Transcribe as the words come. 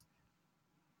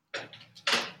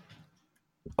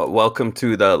Welcome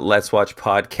to the Let's Watch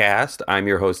podcast. I'm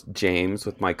your host, James,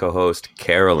 with my co host,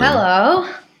 Carolyn. Hello.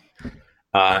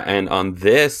 And on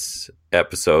this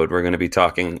episode, we're going to be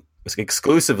talking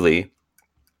exclusively,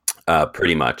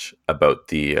 pretty much, about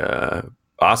the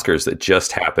Oscars that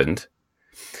just happened.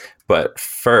 But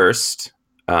first,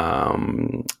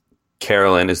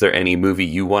 Carolyn, is there any movie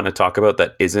you want to talk about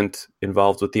that isn't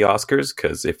involved with the Oscars?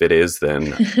 Because if it is,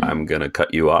 then I'm going to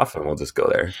cut you off and we'll just go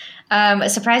there.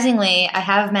 Surprisingly, I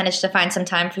have managed to find some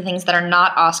time for things that are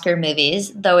not Oscar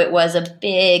movies, though it was a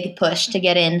big push to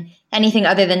get in anything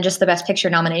other than just the Best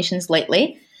Picture nominations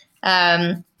lately.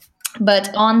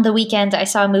 But on the weekend, I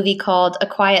saw a movie called A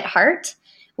Quiet Heart,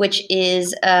 which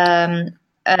is an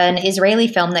Israeli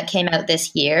film that came out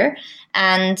this year.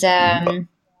 And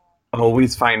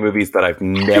always find movies that I've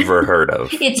never heard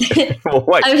of.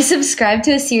 I'm subscribed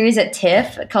to a series at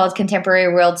TIFF called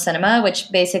Contemporary World Cinema, which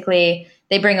basically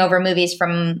they bring over movies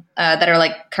from that are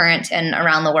like current and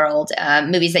around the world,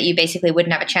 movies that you basically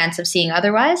wouldn't have a chance of seeing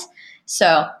otherwise.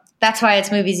 So that's why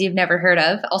it's movies you've never heard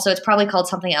of. Also, it's probably called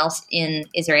something else in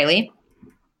Israeli.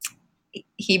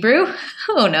 Hebrew?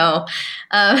 Oh no.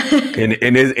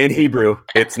 In Hebrew,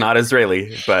 it's not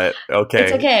Israeli, but okay.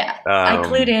 It's okay. I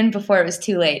clued in before it was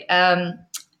too late.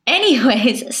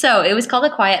 Anyways, so it was called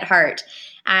A Quiet Heart,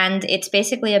 and it's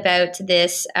basically about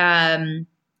this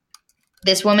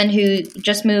this woman who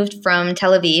just moved from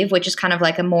Tel Aviv, which is kind of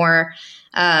like a more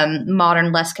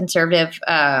modern, less conservative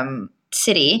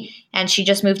city, and she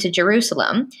just moved to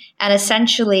Jerusalem, and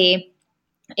essentially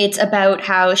it's about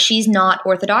how she's not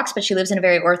Orthodox, but she lives in a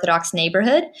very Orthodox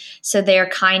neighborhood. So they're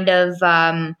kind of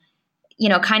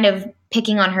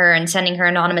picking on her and sending her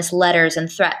anonymous letters and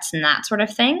threats and that sort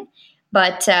of thing.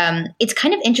 But it's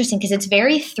kind of interesting because it's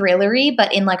very thrillery,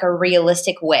 but in like a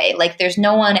realistic way. Like there's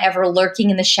no one ever lurking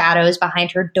in the shadows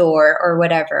behind her door or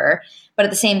whatever. But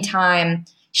at the same time,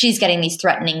 she's getting these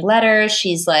threatening letters.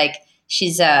 She's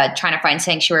trying to find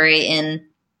sanctuary in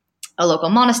a local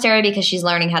monastery because she's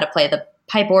learning how to play the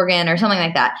pipe organ or something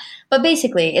like that. But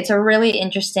basically, it's a really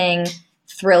interesting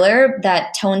thriller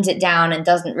that tones it down and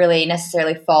doesn't really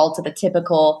necessarily fall to the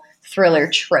typical thriller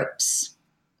tropes.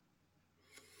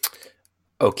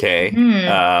 Okay.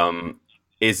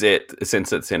 Is it,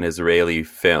 since it's an Israeli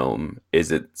film,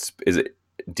 is it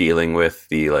dealing with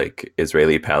the like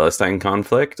Israeli-Palestine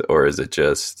conflict, or is it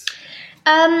just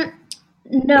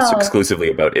no, it's exclusively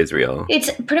about Israel?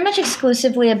 It's pretty much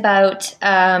exclusively about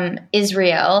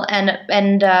Israel, and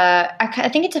I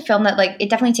think it's a film that like it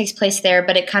definitely takes place there,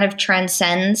 but it kind of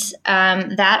transcends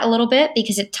that a little bit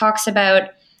because it talks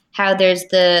about how there's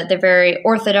the very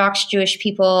Orthodox Jewish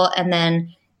people, and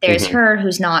then there's her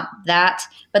who's not that,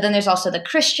 but then there's also the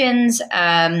Christians.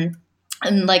 And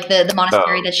like the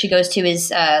monastery that she goes to is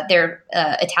they're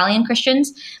Italian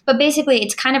Christians, but basically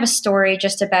it's kind of a story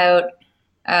just about.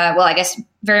 I guess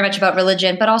very much about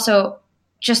religion, but also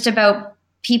just about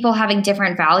people having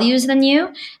different values than you.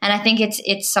 And I think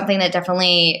it's something that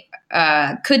definitely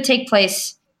could take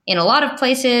place in a lot of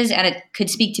places, and it could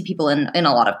speak to people in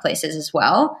a lot of places as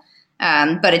well.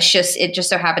 But it just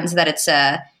so happens that it's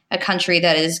a country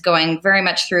that is going very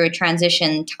much through a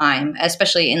transition time,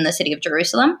 especially in the city of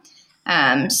Jerusalem.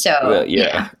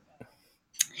 Yeah.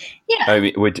 I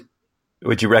mean,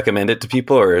 would you recommend it to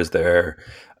people, or is there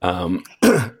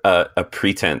a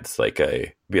pretense,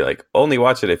 be like, only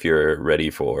watch it if you're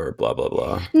ready for blah blah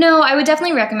blah? No, I would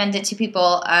definitely recommend it to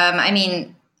people. I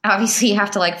mean, obviously you have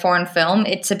to like foreign film.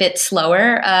 It's a bit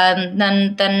slower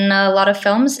than a lot of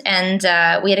films, and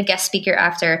we had a guest speaker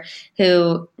after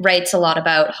who writes a lot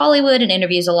about Hollywood and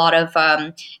interviews a lot of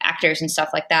actors and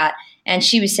stuff like that. And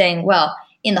she was saying, well,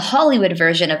 in the Hollywood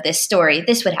version of this story,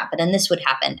 this would happen and this would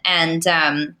happen,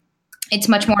 and it's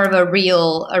much more of a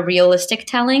realistic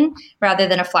telling rather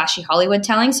than a flashy Hollywood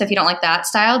telling. So if you don't like that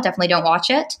style, definitely don't watch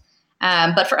it.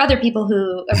 But for other people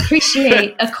who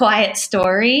appreciate a quiet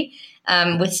story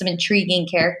with some intriguing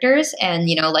characters and,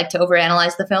 like to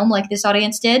overanalyze the film like this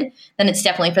audience did, then it's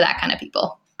definitely for that kind of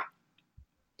people.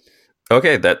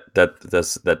 Okay, that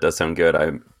does sound good.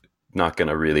 I'm not going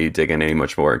to really dig in any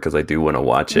much more because I do want to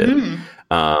watch it.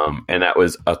 And that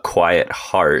was A Quiet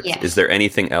Heart. Yes. Is there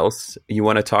anything else you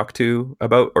want to talk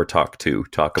about? I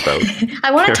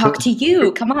want to talk to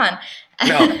you. Come on.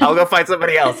 No, I'll go find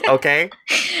somebody else. Okay.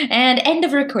 And end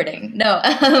of recording. No,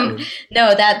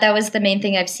 no, that was the main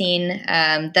thing I've seen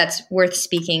that's worth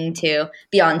speaking to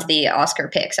beyond the Oscar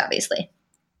picks, obviously.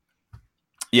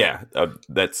 Yeah,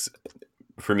 that's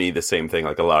for me the same thing.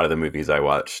 Like a lot of the movies I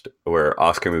watched were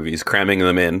Oscar movies, cramming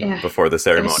them in before the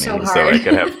ceremony, so I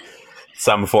could have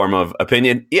some form of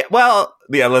opinion. Yeah, well,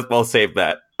 yeah, we'll save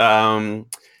that. The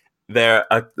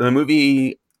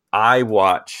movie I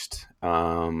watched,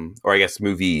 or I guess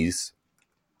movies.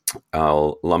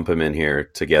 I'll lump them in here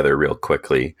together real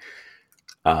quickly.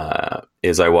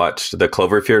 Is I watched the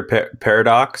Cloverfield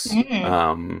Paradox,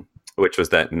 which was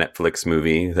that Netflix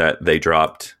movie that they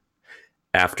dropped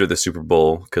after the Super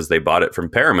Bowl because they bought it from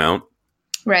Paramount.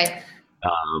 Right.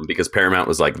 Because Paramount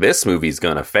was like, this movie's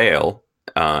gonna fail.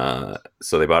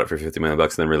 So they bought it for $50 million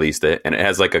and then released it. And it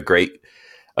has like a great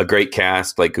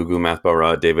cast, like Gugu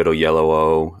Mbatha-Raw, David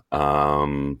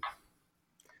Oyelowo,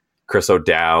 Chris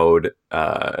O'Dowd.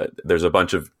 There's a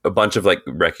bunch of like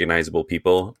recognizable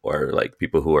people or like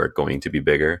people who are going to be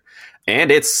bigger.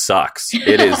 And it sucks.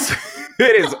 It is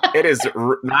it is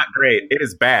not great. It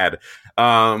is bad.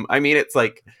 I mean, it's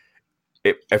like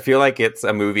I feel like it's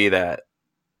a movie that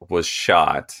was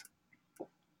shot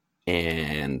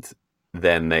and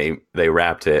then they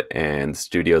wrapped it and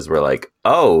studios were like,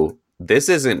 oh, this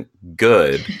isn't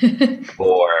good.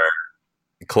 Or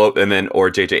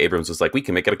J.J. Abrams was like, we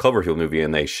can make it a Cloverfield movie,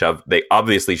 and they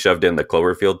obviously shoved in the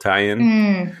Cloverfield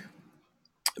tie-in.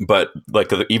 But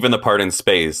like even the part in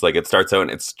space, like it starts out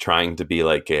and it's trying to be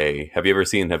like have you ever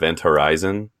seen Event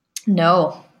Horizon?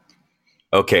 No.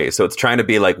 Okay, so it's trying to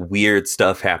be like weird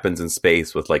stuff happens in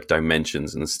space with like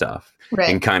dimensions and stuff, right,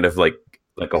 and kind of like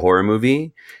a horror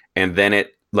movie, and then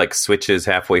it like switches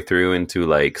halfway through into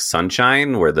like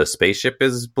Sunshine, where the spaceship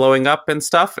is blowing up and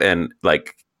stuff, and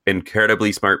like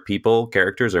incredibly smart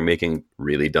characters are making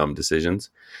really dumb decisions.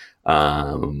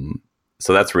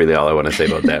 So that's really all I want to say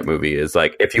about that movie is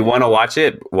like, if you want to watch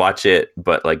it,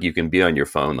 but like you can be on your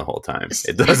phone the whole time.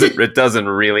 It doesn't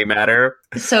really matter.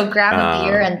 So grab a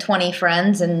beer and 20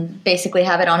 friends and basically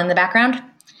have it on in the background.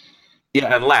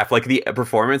 Yeah, and laugh. Like the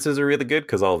performances are really good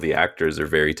because all of the actors are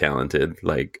very talented.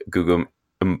 Like Gugu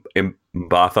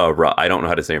Mbatha-Raw, I don't know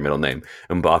how to say her middle name.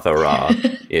 Mbatha-Raw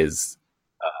is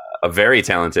a very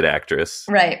talented actress,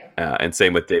 right? And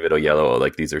same with David Oyelowo.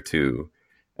 Like these are two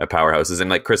powerhouses,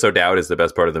 and like Chris O'Dowd is the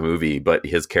best part of the movie, but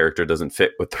his character doesn't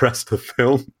fit with the rest of the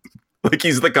film. Like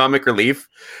he's the comic relief,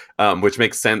 which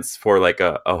makes sense for like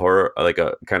a horror, like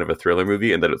a kind of a thriller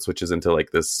movie, and then it switches into like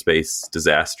this space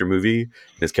disaster movie.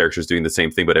 His character's doing the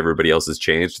same thing, but everybody else has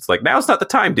changed. It's like, now's not the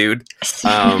time, dude.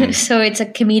 So it's a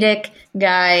comedic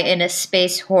guy in a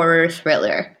space horror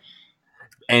thriller,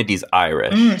 and he's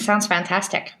Irish. Sounds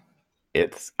fantastic.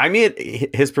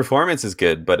 His performance is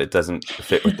good, but it doesn't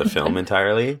fit with the film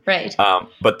entirely. Right.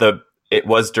 But it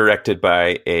was directed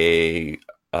by a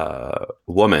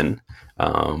woman,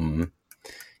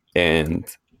 and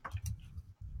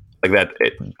like that,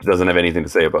 it doesn't have anything to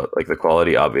say about like the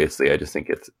quality. Obviously, I just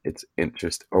think it's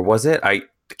interesting. Or was it? I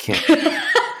can't.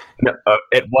 No,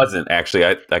 it wasn't actually.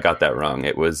 I got that wrong.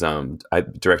 It was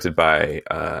directed by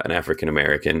an African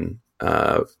American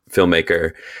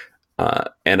filmmaker.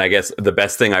 And I guess the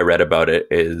best thing I read about it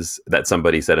is that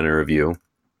somebody said in a review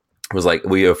was like,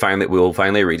 we will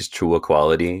finally reach true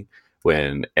equality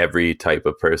when every type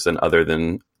of person other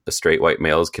than the straight white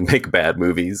males can make bad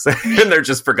movies and they're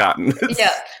just forgotten.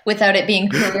 Yeah, without it being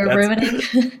career ruining.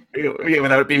 Yeah,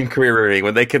 without it being career ruining,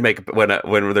 when they can make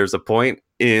when there's a point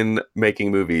in making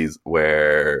movies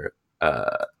where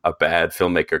a bad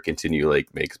filmmaker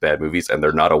makes bad movies and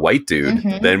they're not a white dude,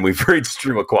 then we've reached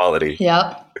true equality.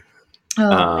 Yep.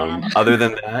 Other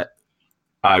than that,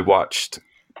 I watched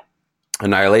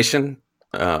Annihilation,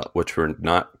 which we're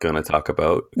not going to talk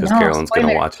about because Carolyn's going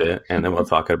to watch it, and then we'll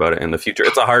talk about it in the future.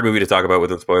 It's a hard movie to talk about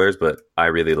with spoilers, but I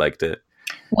really liked it.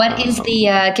 What is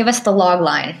the give us the log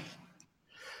line?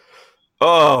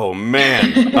 Oh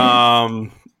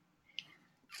man.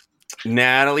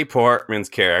 Natalie Portman's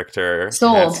character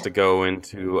has to go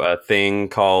into a thing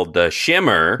called the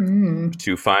Shimmer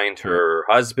to find her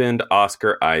husband,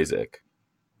 Oscar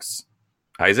Isaacs.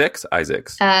 I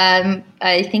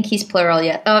think he's plural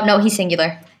yet. Oh no, he's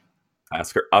singular.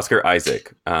 Oscar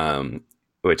Isaac,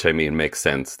 which I mean makes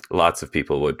sense. Lots of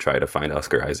people would try to find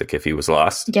Oscar Isaac if he was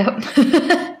lost. Yep.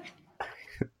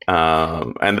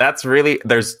 And that's really,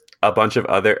 there's a bunch of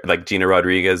other, like Gina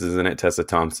Rodriguez is in it, Tessa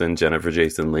Thompson, Jennifer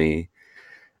Jason Leigh,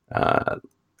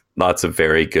 lots of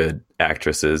very good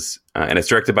actresses. And it's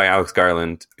directed by Alex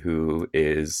Garland, who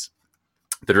is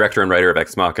the director and writer of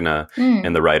Ex Machina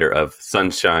and the writer of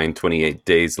Sunshine, 28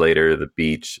 Days Later, The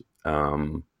Beach,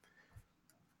 Never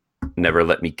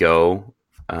Let Me Go.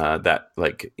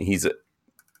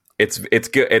 It's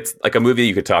good. It's like a movie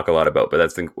you could talk a lot about, but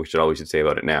that's the thing we should say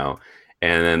about it now.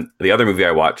 And then the other movie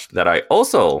I watched that I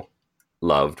also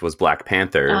loved was Black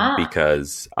Panther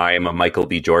because I am a Michael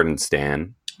B. Jordan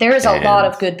stan. There is a lot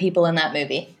of good people in that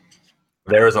movie.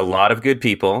 There is a lot of good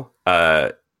people,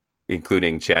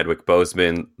 including Chadwick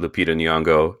Boseman, Lupita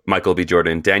Nyong'o, Michael B.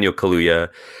 Jordan, Daniel Kaluuya,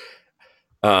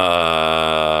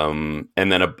 And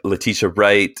then Letitia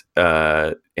Wright,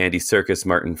 Andy Serkis,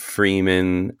 Martin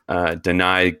Freeman,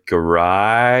 Danai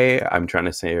Garai. I'm trying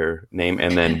to say her name.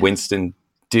 And then Winston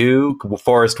Duke,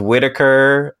 Forrest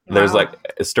Whitaker. Wow. There's like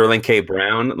Sterling K.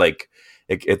 Brown. Like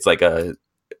it's like a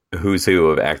who's who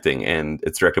of acting. And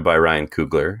it's directed by Ryan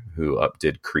Coogler, who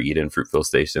did Creed and Fruitvale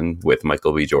Station with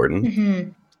Michael B. Jordan. Mm-hmm.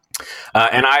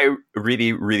 And I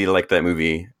really, really like that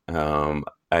movie.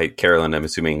 Carolyn, I'm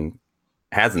assuming,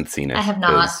 hasn't seen it. I have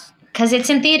not, because it's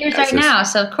in theaters right now,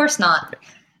 so of course not.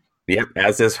 Yep,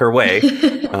 as is her way.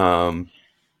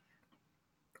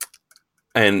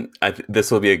 And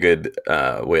this will be a good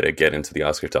way to get into the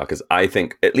Oscar talk, because I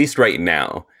think, at least right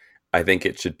now, I think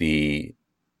it should be,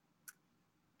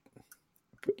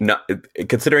 not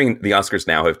considering the Oscars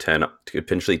now have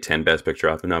potentially 10 Best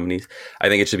Picture nominees. I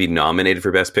think it should be nominated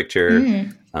for Best Picture,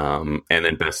 and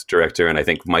then Best Director. And I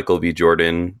think Michael B.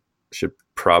 Jordan should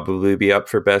probably be up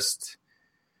for Best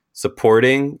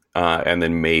Supporting, and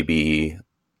then maybe,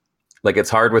 like, it's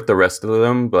hard with the rest of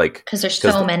them, like, because there's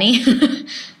so many.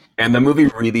 And the movie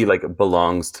really like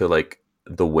belongs to like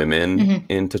the women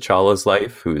in T'Challa's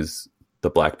life, who's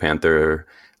the Black Panther.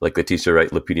 Like Letitia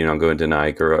Wright, Lupita Nyong'o, and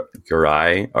Danai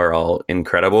Garai are all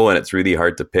incredible, and it's really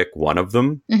hard to pick one of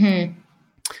them because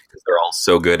they're all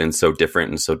so good and so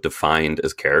different and so defined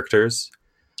as characters.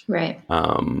 Right.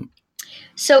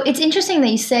 So it's interesting that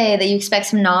you say that you expect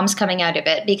some noms coming out of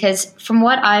it, because from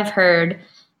what I've heard,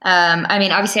 I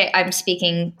mean, obviously I'm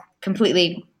speaking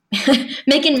completely,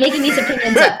 making these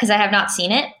opinions up because I have not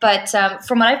seen it, but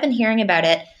from what I've been hearing about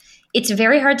it, it's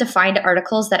very hard to find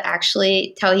articles that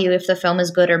actually tell you if the film is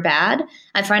good or bad.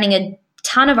 I'm finding a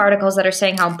ton of articles that are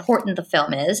saying how important the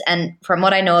film is. And from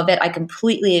what I know of it, I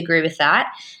completely agree with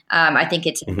that. I think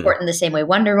it's important the same way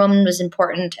Wonder Woman was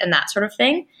important and that sort of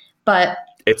thing. But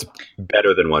it's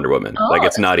better than Wonder Woman. Like,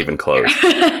 it's not even close.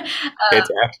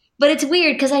 But it's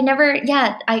weird because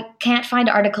I can't find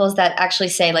articles that actually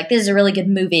say, like, this is a really good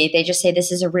movie. They just say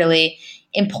this is a really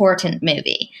important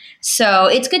movie. So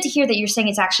it's good to hear that you're saying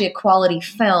it's actually a quality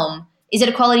film. Is it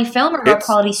a quality film or a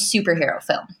quality superhero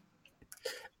film?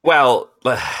 Well,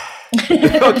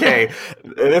 okay.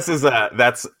 This is I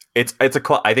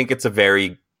think it's a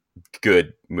very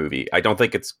good movie. I don't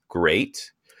think it's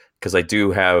great because I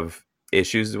do have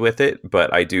issues with it,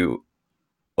 but I do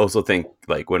also think,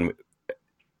 like, when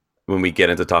we get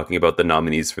into talking about the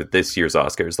nominees for this year's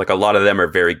Oscars, like, a lot of them are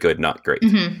very good, not great.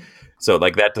 So,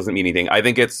 like, that doesn't mean anything. I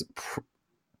think it's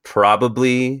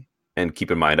probably, and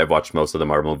keep in mind, I've watched most of the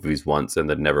Marvel movies once and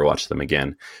then never watched them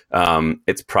again.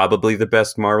 It's probably the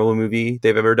best Marvel movie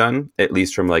they've ever done, at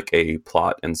least from, like, a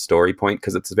plot and story point,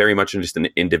 because it's very much just an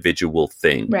individual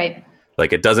thing. Right.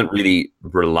 Like, it doesn't really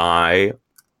rely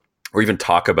or even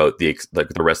talk about the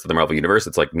rest of the Marvel universe.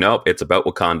 It's like, nope, it's about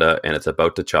Wakanda and it's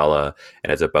about T'Challa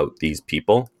and it's about these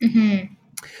people. And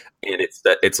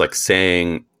it's like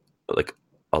saying, like,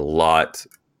 a lot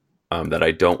that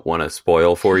I don't want to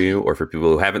spoil for you or for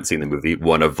people who haven't seen the movie.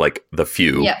 One of, like, the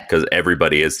few, because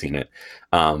everybody has seen it.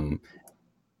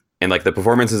 And, like, the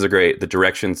performances are great, the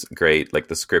direction's great, like,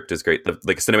 the script is great,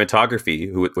 like,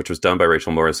 cinematography, which was done by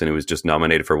Rachel Morrison, who was just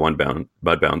nominated for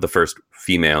Mudbound, the first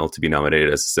female to be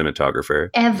nominated as a cinematographer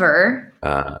ever.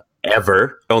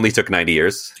 Only took 90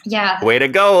 years. Yeah. Way to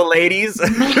go, ladies.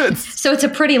 So it's a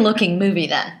pretty looking movie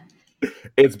then.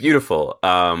 It's beautiful.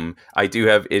 I do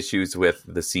have issues with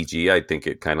the CG. I think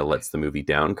it kind of lets the movie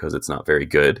down because it's not very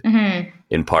good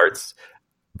in parts,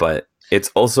 but it's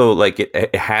also, like,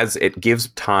 it gives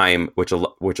time, which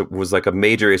was, like, a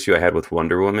major issue I had with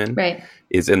Wonder Woman. Right.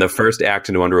 Is in the first act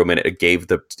in Wonder Woman, it gave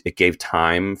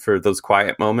time for those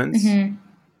quiet moments.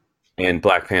 And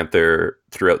Black Panther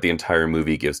throughout the entire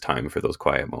movie gives time for those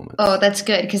quiet moments. Oh, that's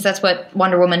good, because that's what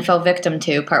Wonder Woman fell victim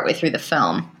to partway through the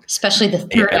film, especially the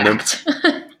third act.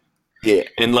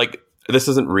 And, like, this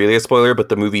isn't really a spoiler, but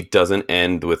the movie doesn't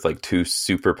end with, like, two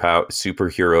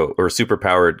superhero or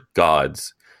superpowered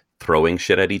gods throwing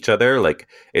shit at each other. Like,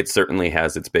 it certainly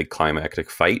has its big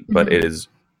climactic fight, but it is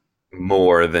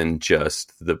more than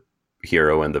just the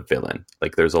hero and the villain.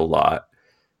 Like, there's a lot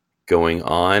going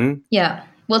on. Yeah.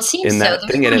 Well, it seems so. There's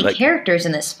so many, like, characters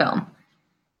in this film.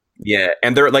 Yeah,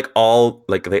 and they're, like, all,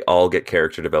 like, they all get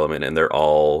character development, and they're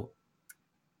all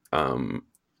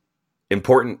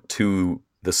important to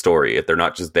the story. They're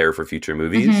not just there for future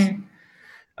movies.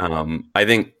 I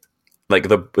think, like,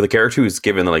 the character who's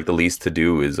given, like, the least to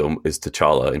do is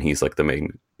T'Challa, and he's, like,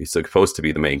 he's supposed to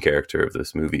be the main character of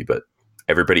this movie, but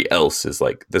everybody else is,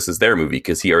 like, this is their movie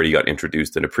because he already got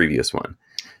introduced in a previous one.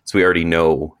 So we've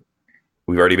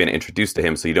already been introduced to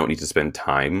him, so you don't need to spend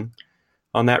time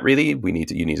on that. Really, you need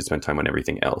to spend time on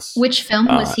everything else. Which film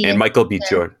was he and in? Michael B.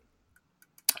 Jordan.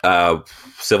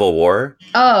 Civil War.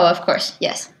 Oh, of course,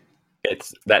 yes.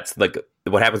 That's like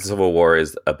what happens in Civil War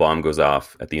is a bomb goes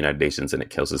off at the United Nations and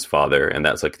it kills his father, and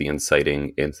that's like the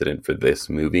inciting incident for this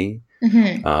movie.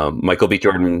 Michael B.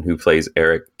 Jordan, who plays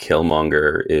Eric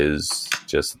Killmonger, is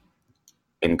just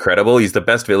incredible. He's the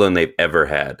best villain they've ever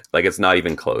had. Like, it's not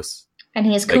even close. And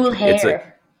he has cool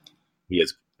hair. He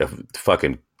is a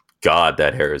fucking god.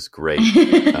 That hair is great.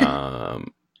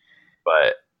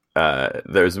 But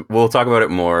we'll talk about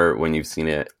it more when you've seen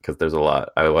it, because there's a lot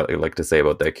I would like to say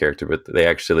about that character. But they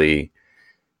actually,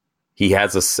 he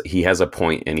has a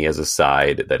point and he has a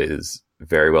side that is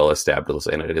very well established,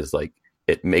 and it is like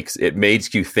it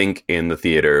makes you think in the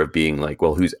theater of being like,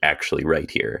 well, who's actually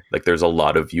right here? Like, there's a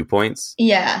lot of viewpoints.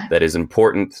 Yeah, that is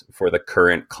important for the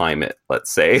current climate, let's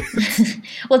say.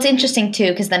 Well, it's interesting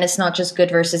too, because then it's not just good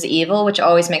versus evil, which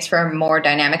always makes for a more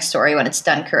dynamic story when it's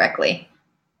done correctly.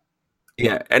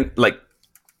 Yeah, and like,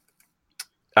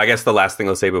 I guess the last thing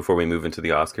I'll say before we move into the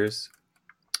Oscars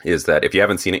is that if you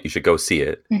haven't seen it, you should go see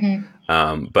it.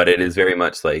 But it is very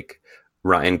much like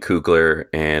Ryan Coogler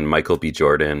and Michael B.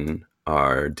 Jordan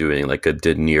are doing like a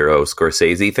De Niro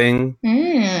Scorsese thing,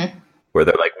 where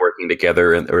they're like working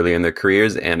together early in their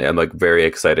careers, and I'm like very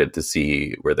excited to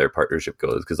see where their partnership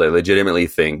goes, because I legitimately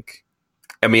think,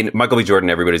 I mean, Michael B.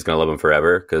 Jordan, everybody's gonna love him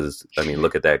forever, because I mean,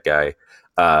 look at that guy.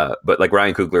 But like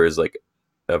Ryan Coogler is like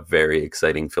a very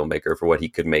exciting filmmaker for what he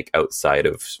could make outside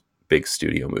of big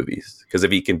studio movies, because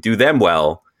if he can do them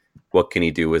well, what can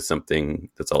he do with something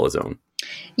that's all his own?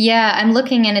 Yeah, I'm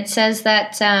looking, and it says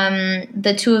that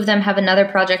the two of them have another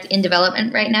project in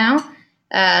development right now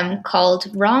called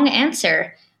Wrong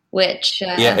Answer, which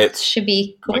it should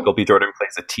be cool. Michael B. Jordan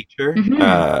plays a teacher,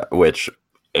 which,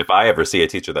 if I ever see a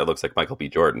teacher that looks like Michael B.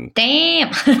 Jordan, damn.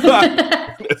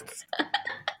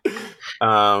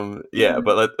 Yeah,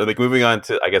 but like moving on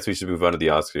to, I guess we should move on to the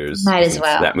Oscars. Might as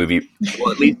well. That movie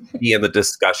will at least be in the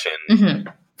discussion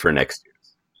for next year.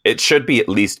 It should be at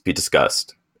least be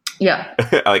discussed. Yeah.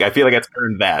 Like, I feel like it's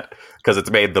earned that, because it's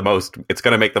made the most. It's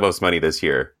going to make the most money this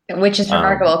year, which is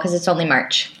remarkable because it's only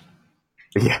March.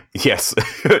 Yeah. Yes,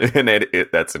 and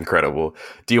that's incredible.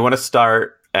 Do you want to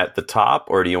start at the top,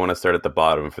 or do you want to start at the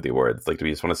bottom for the awards? Like, do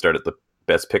we just want to start at the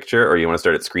Best Picture, or do you want to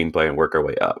start at screenplay and work our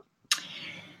way up?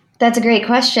 That's a great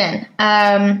question.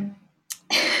 Let's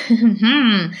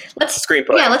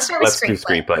screenplay. Yeah, let's start with screenplay.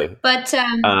 Do screenplay.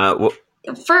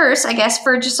 But first, I guess,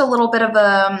 for just a little bit of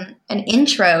an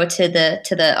intro to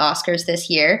the Oscars this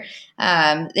year,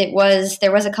 there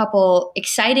was a couple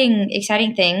exciting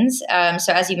things.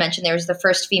 So as you mentioned, there was the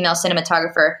first female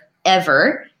cinematographer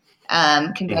ever.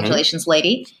 Congratulations,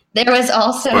 lady. There was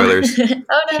also spoilers.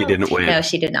 Oh no, she didn't win. No,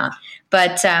 she did not.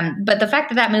 But the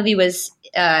fact that movie was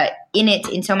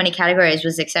in so many categories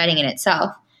was exciting in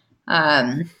itself.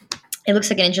 It looks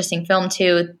like an interesting film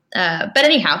too. But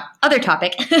anyhow, other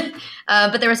topic.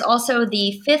 But there was also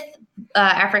the fifth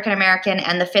African American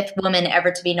and the fifth woman ever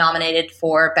to be nominated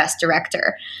for Best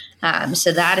Director.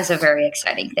 So that is a very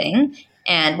exciting thing.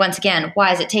 And once again,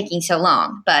 why is it taking so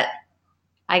long? But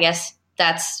I guess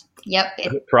that's,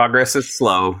 progress is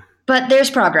slow. But there's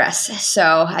progress.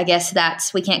 So I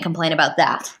guess we can't complain about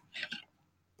that.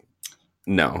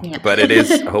 No, but it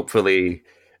is, hopefully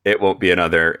it won't be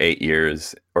another 8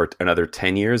 years or another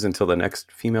 10 years until the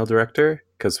next female director,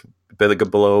 because Billy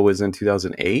Below was in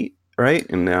 2008, right?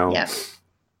 And now...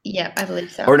 Yeah, I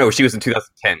believe so. Or no, she was in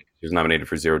 2010. She was nominated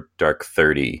for Zero Dark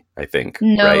 30, I think.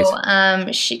 No, right?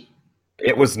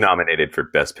 It was nominated for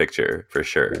Best Picture, for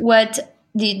sure. What...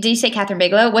 Did you say Catherine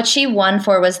Bigelow? What she won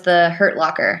for was the Hurt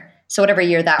Locker. So whatever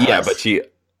year that was. Yeah, but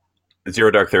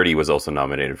Zero Dark 30 was also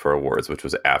nominated for awards, which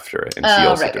was after it, and she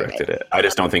also directed it. I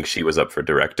just don't think she was up for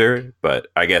director, but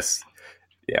I guess,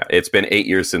 yeah, it's been 8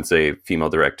 years since a female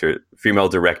directed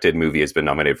movie has been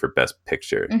nominated for Best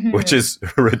Picture, which is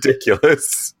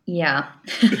ridiculous. Yeah.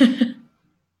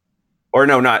 Or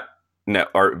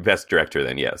or Best Director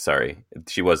then, yeah, sorry.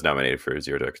 She was nominated for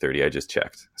Zero Dark 30, I just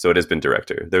checked. So it has been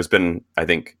director. There's been, I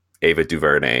think, Ava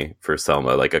DuVernay for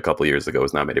Selma, like a couple years ago,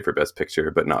 was nominated for Best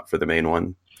Picture, but not for the main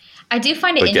one. I do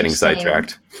find it interesting. Getting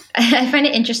sidetracked. I find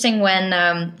it interesting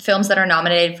when films that are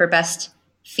nominated for Best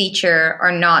Feature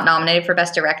are not nominated for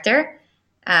Best Director.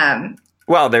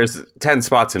 Well, there's 10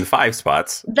 spots and 5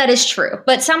 spots. That is true.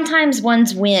 But sometimes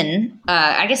ones win,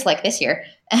 I guess like this year,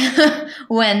 not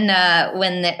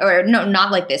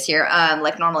like this year,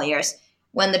 like normal years,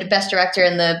 when the Best Director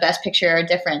and the Best Picture are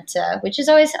different, which is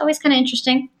always kind of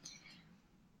interesting.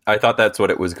 I thought that's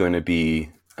what it was going to be,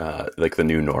 like the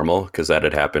new normal, because that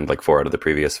had happened like 4 out of the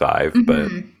previous 5. But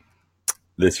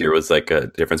this year was like a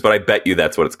difference, but I bet you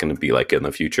that's what it's going to be like in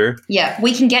the future. Yeah,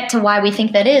 we can get to why we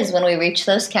think that is when we reach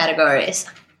those categories.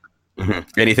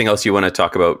 Mm-hmm. Anything else you want to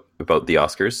talk about the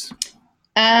Oscars?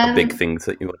 Big things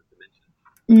that you want to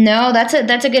mention? No, that's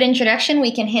a good introduction.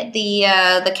 We can hit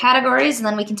the categories, and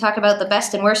then we can talk about the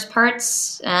best and worst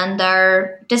parts and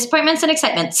our disappointments and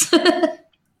excitements.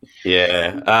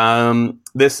 Yeah. Well,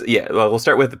 we'll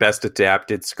start with the best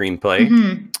adapted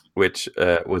screenplay, which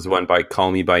was won by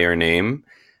Call Me by Your Name,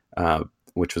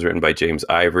 which was written by James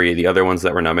Ivory. The other ones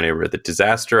that were nominated were The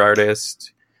Disaster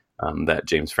Artist, that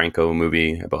James Franco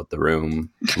movie about the room,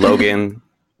 Logan,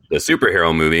 the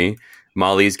superhero movie,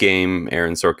 Molly's Game,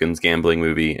 Aaron Sorkin's gambling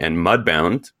movie, and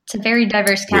Mudbound. It's a very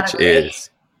diverse category.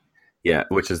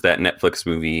 Which is that Netflix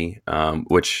movie,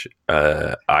 which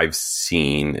I've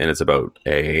seen, and it's about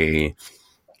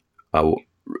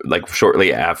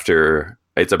shortly after.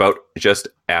 It's about just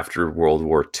after World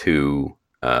War II,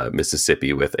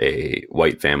 Mississippi, with a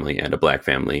white family and a black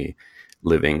family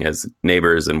living as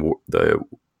neighbors, and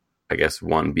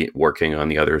one working on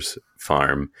the other's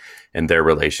farm, and their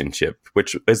relationship,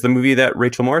 which is the movie that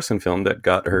Rachel Morrison filmed that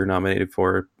got her nominated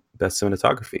for Best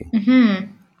Cinematography.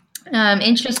 Mm-hmm.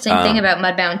 Interesting thing about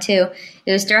Mudbound too.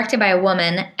 It was directed by a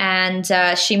woman, and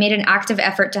she made an active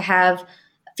effort to have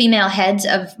female heads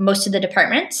of most of the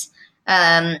departments.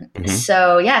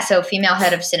 So female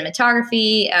head of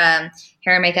cinematography,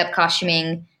 hair and makeup,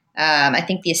 costuming. I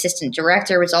think the assistant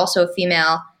director was also a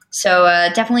female. So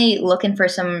definitely looking for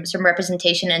some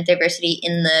representation and diversity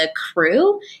in the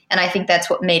crew, and I think that's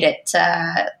what made it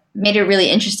really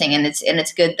interesting. And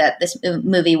it's good that this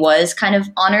movie was kind of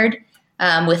honored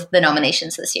with the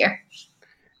nominations this year.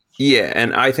 Yeah,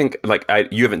 and I think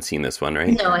you haven't seen this one,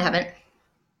 right? No, I haven't.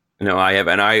 No, I have,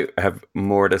 and I have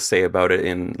more to say about it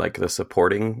in like the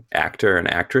supporting actor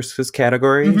and actresses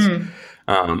categories.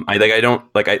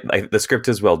 The script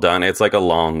is well done. It's like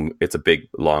it's a big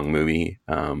long movie.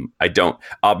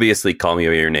 Obviously Call Me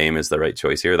by Your Name is the right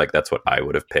choice here. Like that's what I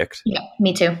would have picked. Yeah,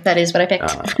 me too. That is what I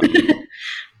picked.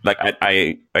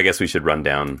 I guess we should run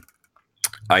down.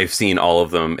 I've seen all of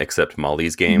them except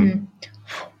Molly's Game.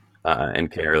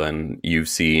 And Carolyn, you've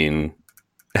seen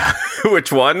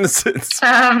which ones?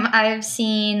 I've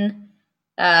seen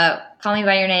Call Me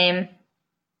by Your Name.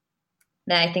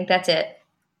 I think that's it.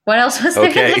 What else was there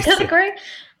in the category?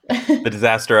 The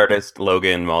Disaster Artist,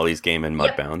 Logan, Molly's Game, and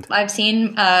Mudbound. Yep. I've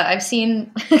seen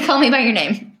Call Me by Your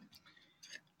Name.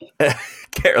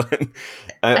 Carolyn.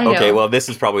 Okay, well, this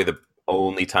is probably the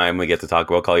only time we get to talk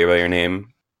about Call You by Your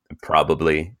Name.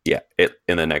 Probably, yeah.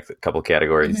 In the next couple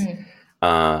categories.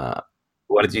 What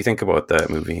did you think about that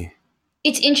movie?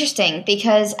 It's interesting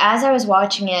because as I was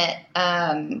watching it,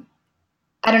 I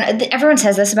don't know. Everyone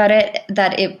says this about it,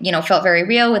 that it felt very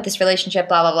real with this relationship.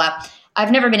 Blah blah blah.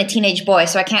 I've never been a teenage boy,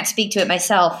 so I can't speak to it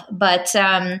myself. But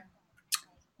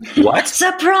what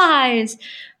surprise!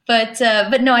 But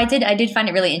no, I did find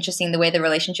it really interesting the way the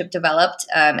relationship developed,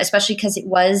 especially because it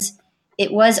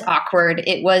was awkward.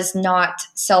 It was not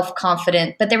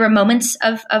self-confident, but there were moments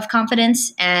of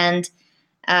confidence and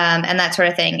that sort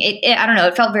of thing. I don't know.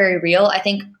 It felt very real. I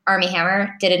think Armie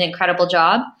Hammer did an incredible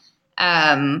job.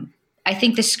 I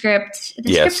think the script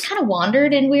kind of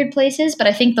wandered in weird places, but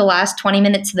I think the last 20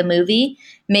 minutes of the movie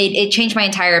changed my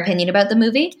entire opinion about the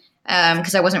movie.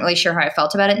 Because I wasn't really sure how I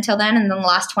felt about it until then. And then the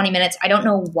last 20 minutes, I don't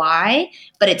know why,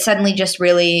 but it suddenly just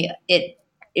really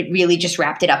just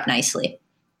wrapped it up nicely.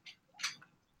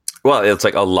 Well, it's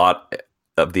like a lot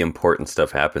of the important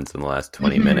stuff happens in the last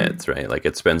 20 minutes, right? Like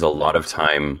it spends a lot of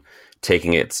time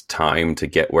taking its time to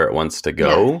get where it wants to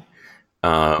go,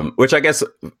 which I guess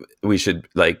we should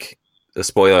a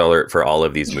spoiler alert for all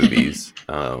of these movies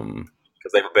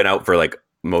because they've been out for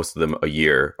most of them a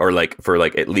year or for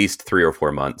at least 3 or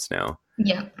 4 months now.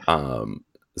 Yeah.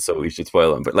 So we should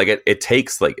spoil them, but it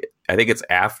takes I think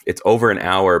it's over an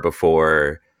hour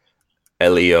before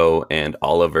Elio and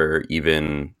Oliver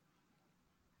even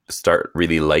start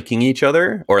really liking each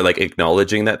other or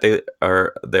acknowledging that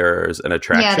there's an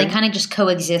attraction. Yeah, they kind of just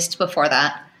coexist before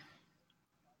that.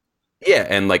 Yeah,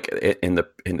 and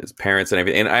in his parents and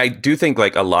everything. And I do think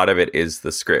a lot of it is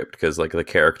the script because the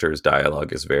character's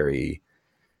dialogue is very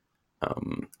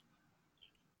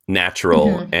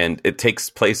natural and it takes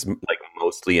place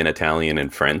mostly in Italian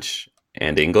and French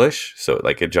and English, so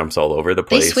it jumps all over the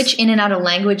place. They switch in and out of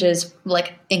languages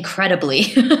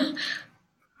incredibly.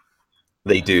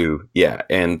 They do, yeah,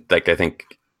 and I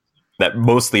think that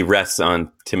mostly rests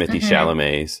on Timothée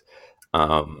Chalamet's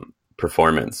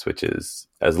performance, which is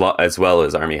as well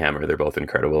as Armie Hammer. They're both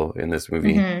incredible in this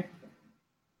movie.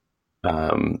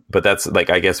 But that's like,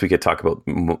 I guess we could talk about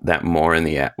that more in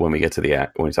the when we get to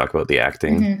when we talk about the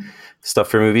acting stuff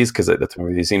for movies, because that's what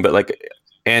we've seen. But like,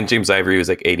 and James Ivory was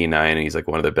like 89, and he's like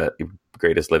one of the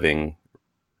greatest living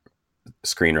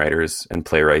screenwriters and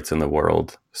playwrights in the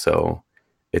world. So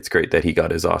it's great that he got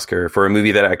his Oscar for a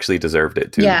movie that actually deserved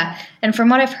it too. Yeah, and from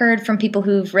what I've heard from people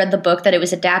who've read the book that it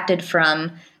was adapted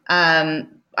from, I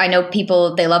know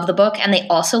people, they love the book and they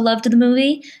also loved the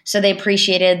movie, so they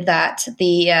appreciated that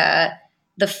the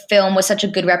film was such a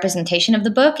good representation of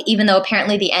the book, even though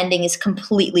apparently the ending is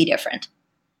completely different.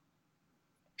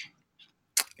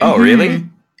 Oh, really?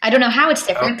 I don't know how it's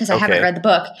different because I haven't read the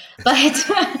book,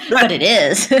 but it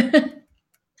is.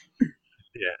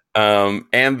 Yeah.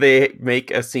 And they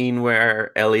make a scene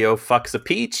where Elio fucks a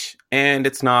peach, and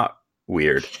it's not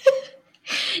weird.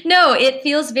 No, it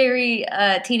feels very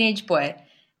teenage boy.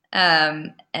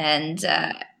 Right.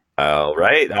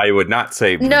 I would not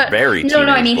say very teenage No.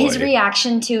 I mean, boy. his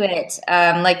reaction to it,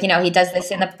 he does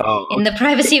this in the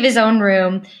privacy of his own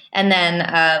room, and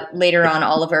then later on,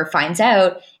 Oliver finds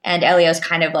out, and Elio's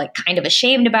kind of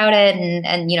ashamed about it,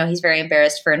 and he's very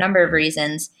embarrassed for a number of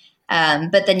reasons.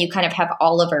 But then you kind of have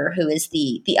Oliver, who is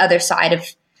the other side of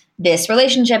this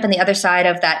relationship and the other side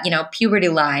of that, puberty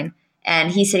line,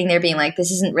 and he's sitting there being like, "This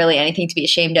isn't really anything to be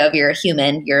ashamed of. You're a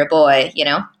human. You're a boy,"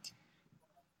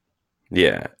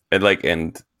 Yeah.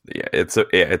 It's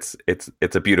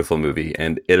a beautiful movie,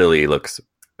 and Italy looks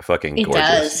fucking gorgeous. It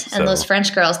does. And those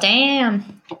French girls,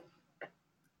 damn.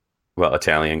 Well,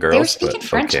 Italian girls. They were speaking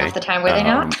French half the time, were they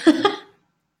not?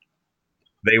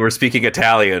 They were speaking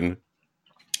Italian.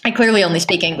 I clearly only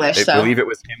speak English. I believe it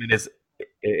was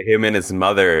him and his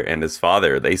mother and his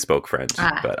father. They spoke French,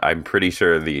 but I'm pretty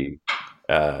sure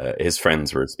his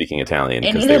friends were speaking Italian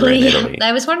because they were in Italy.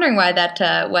 I was wondering why that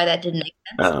didn't make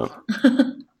sense.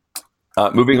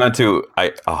 Moving on to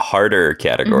a harder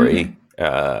category,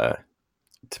 to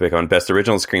pick on Best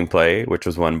Original Screenplay, which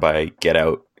was won by Get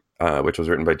Out, which was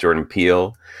written by Jordan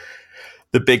Peele.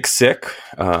 The Big Sick,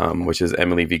 which is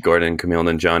Emily V. Gordon, Camille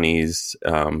Nanjiani's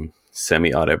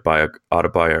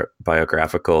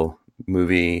semi-autobiographical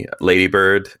movie. Lady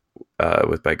Bird,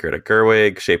 by Greta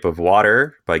Gerwig. Shape of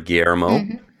Water by Guillermo.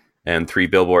 And Three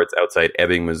Billboards Outside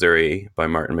Ebbing, Missouri by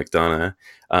Martin McDonagh.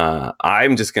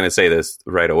 I'm just going to say this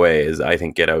right away, is I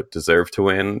think Get Out deserved to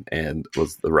win and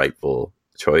was the rightful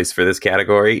choice for this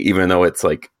category, even though it's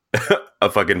like a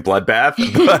fucking bloodbath.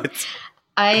 But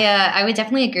I would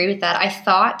definitely agree with that. I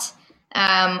thought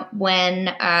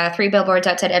when Three Billboards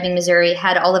Outside Ebbing, Missouri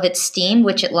had all of its steam,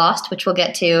 which it lost, which we'll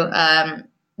get to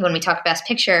when we talk Best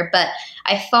Picture. But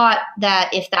I thought that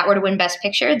if that were to win Best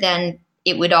Picture, then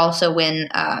it would also win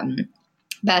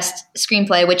Best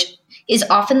Screenplay, which is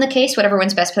often the case. Whatever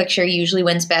wins Best Picture usually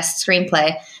wins Best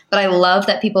Screenplay. But I love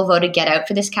that people voted Get Out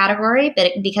for this category,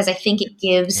 because I think it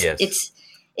gives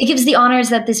it gives the honors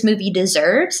that this movie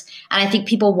deserves. And I think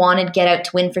people wanted Get Out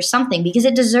to win for something because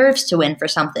it deserves to win for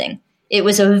something. It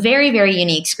was a very, very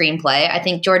unique screenplay. I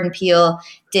think Jordan Peele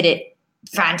did it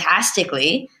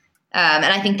fantastically. And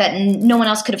I think that no one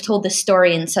else could have told this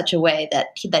story in such a way that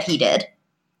he did.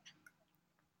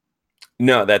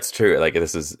 No, that's true. Like,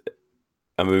 this is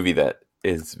a movie that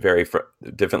is very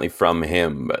differently from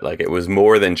him, but like, it was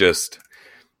more than just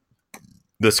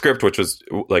the script, which was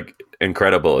like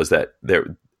incredible. Is that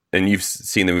there? And you've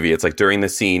seen the movie. It's like during the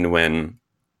scene when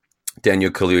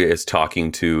Daniel Kaluuya is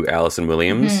talking to Allison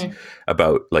Williams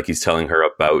about, like, he's telling her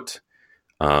about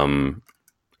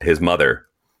his mother.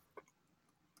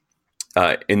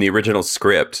 In the original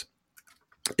script,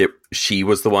 she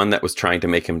was the one that was trying to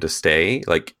make him to stay.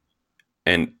 Like,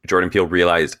 and Jordan Peele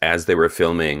realized as they were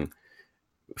filming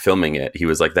it, he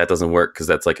was like, that doesn't work because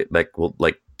that's like will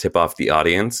like tip off the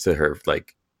audience to her,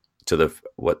 like, to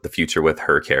the future with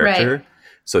her character. Right.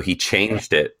 So he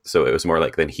changed it so it was more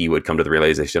like then he would come to the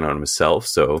realization on himself,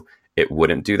 so it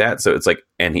wouldn't do that. So it's like,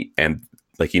 and he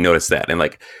noticed that, and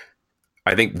like,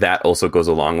 I think that also goes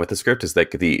along with the script, is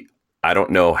like I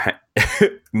don't know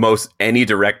most any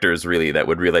directors really that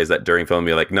would realize that during film,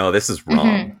 be like, no, this is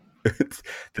wrong.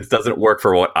 This doesn't work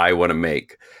for what I want to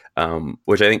make,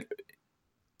 which I think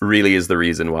really is the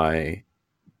reason why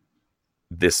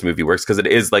this movie works, because it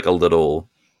is like a little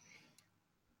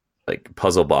like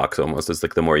puzzle box almost. It's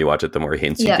like the more you watch it, the more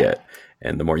hints you get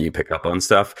and the more you pick up on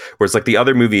stuff. Whereas like the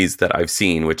other movies that I've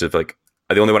seen, which is like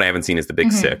the only one I haven't seen is The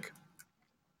Big Sick,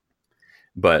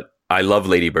 but I love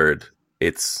Lady Bird.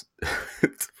 It's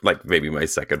like maybe my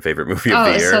second favorite movie of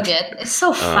the year. Oh, it's so good. It's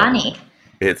so funny.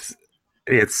 It's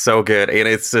so good. And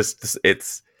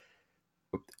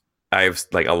I have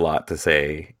like a lot to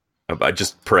say about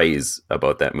just praise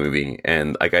about that movie.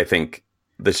 And like, I think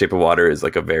The Shape of Water is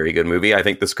like a very good movie. I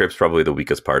think the script's probably the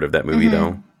weakest part of that movie,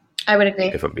 though. I would agree.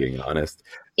 If I'm being honest,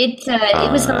 it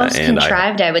was the most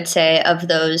contrived, I would say, of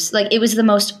those. Like, it was the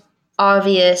most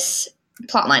obvious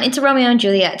plotline. It's a Romeo and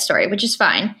Juliet story, which is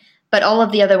fine. But all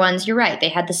of the other ones, you're right, they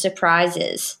had the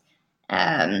surprises,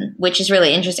 which is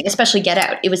really interesting. Especially Get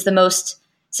Out. It was the most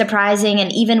surprising,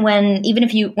 and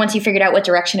once you figured out what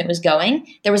direction it was going,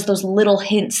 there was those little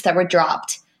hints that were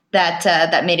dropped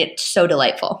that made it so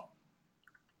delightful.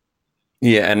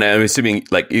 Yeah, and I'm assuming,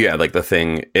 like the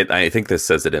thing. I think this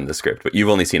says it in the script, but you've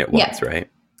only seen it once, right?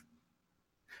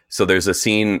 So there's a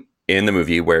scene in the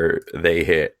movie where they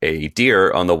hit a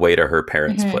deer on the way to her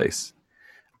parents' place,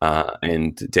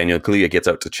 and Daniel Kaluuya gets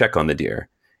out to check on the deer,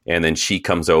 and then she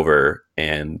comes over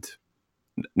and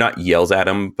not yells at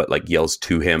him, but like yells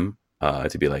to him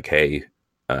to be like, "Hey,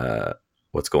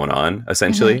 what's going on?"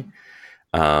 Essentially.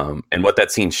 And what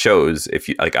that scene shows, if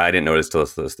you like, I didn't notice till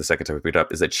the second time we picked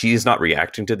up, is that she's not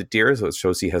reacting to the deer, so it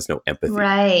shows he has no empathy.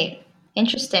 Right.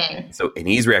 Interesting. So, and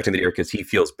he's reacting to the deer because he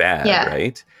feels bad,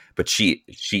 right? But she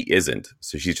isn't.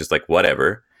 So she's just like,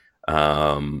 whatever.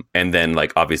 And then,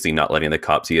 like, obviously not letting the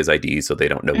cops see his ID, so they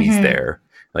don't know he's there.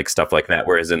 Like stuff like that.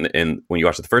 Whereas in when you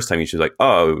watch it the first time, she's like,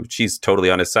 oh, she's totally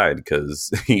on his side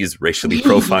because he's racially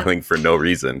profiling for no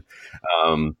reason.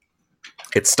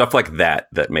 It's stuff like that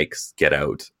makes Get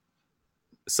Out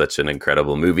such an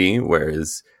incredible movie,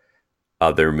 whereas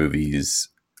other movies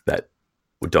that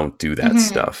don't do that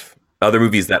stuff, other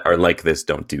movies that are like this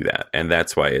don't do that, and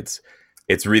that's why it's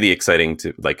really exciting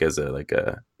to like as a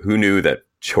who knew that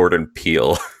Jordan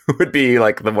Peele would be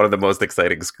like one of the most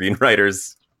exciting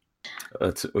screenwriters.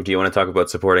 Do you want to talk about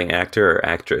supporting actor or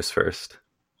actress first?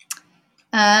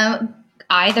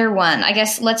 Either one. I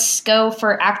guess let's go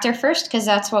for actor first, because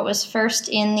that's what was first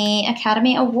in the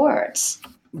Academy Awards.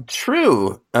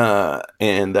 True.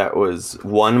 And that was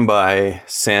won by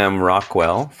Sam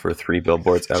Rockwell for 3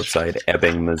 Billboards Outside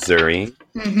Ebbing, Missouri.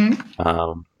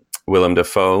 Willem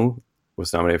Dafoe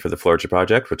was nominated for The Florida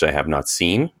Project, which I have not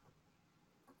seen.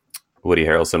 Woody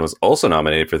Harrelson was also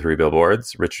nominated for 3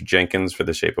 Billboards, Richard Jenkins for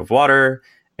The Shape of Water,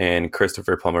 and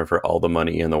Christopher Plummer for All the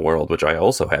Money in the World, which I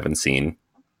also haven't seen.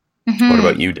 What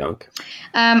about you, Dunk?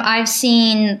 I've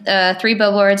seen 3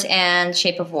 Billboards and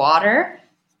Shape of Water,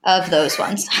 of those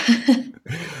ones.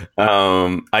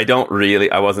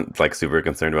 I wasn't like super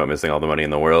concerned about missing All the Money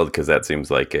in the World, because that seems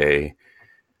like a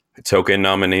token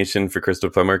nomination for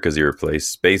Christopher Plummer because he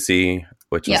replaced Spacey,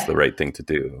 which was the right thing to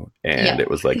do. And it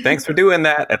was like, thanks for doing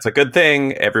that. That's a good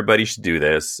thing. Everybody should do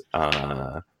this.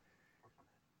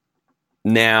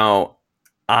 Now,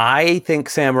 I think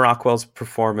Sam Rockwell's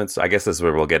performance, I guess this is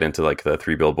where we'll get into like the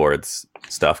 3 Billboards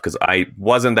stuff, because I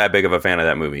wasn't that big of a fan of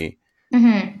that movie.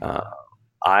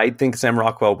 I think Sam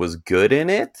Rockwell was good in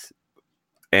it,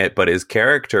 but his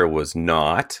character was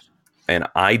not. And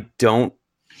I don't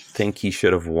think he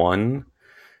should have won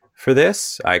for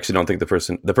this. I actually don't think the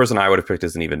person I would have picked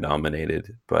isn't even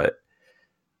nominated. But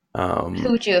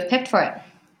who would you have picked for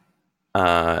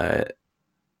it?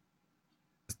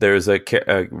 There's a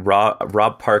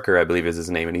Rob Parker, I believe is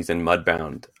his name, and he's in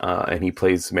Mudbound, and he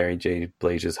plays Mary J.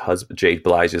 Blige's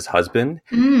husband.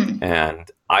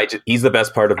 And he's the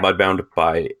best part of Mudbound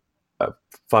by a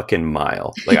fucking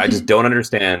mile. Like, I just don't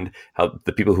understand how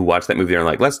the people who watch that movie are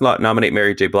like, let's not nominate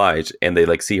Mary J. Blige, and they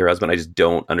like see her husband. I just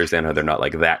don't understand how they're not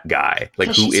like that guy.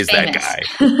 Like, who is famous.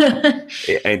 That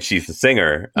guy? And she's the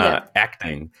singer,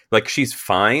 acting. Like, she's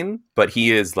fine, but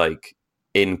he is like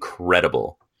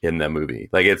incredible in the movie.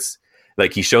 Like, it's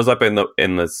like he shows up in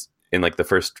like the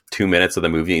first 2 minutes of the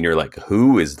movie, and you're like,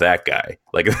 who is that guy?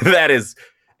 Like, that is,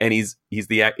 and he's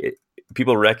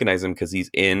people recognize him because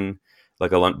he's in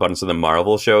like a bunch of the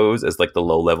Marvel shows as like the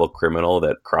low level criminal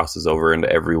that crosses over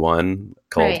into everyone,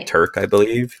 called Turk, I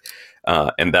believe.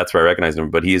 And that's where I recognize him,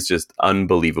 but he's just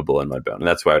unbelievable in Mudbound. And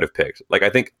that's why I would have picked. Like,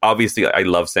 I think obviously I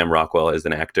love Sam Rockwell as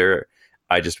an actor.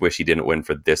 I just wish he didn't win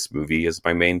for this movie is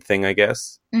my main thing, I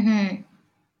guess.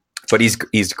 But he's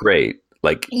great.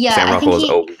 Like, Sam Rockwell is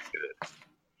always good.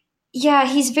 Yeah,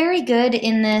 he's very good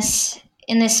in this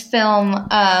film.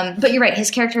 But you're right,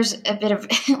 his character's a bit of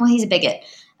he's a bigot.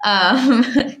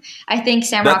 I think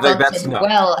Sam Rockwell did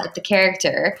well at the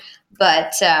character,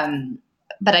 but I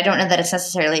don't know that it's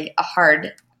necessarily a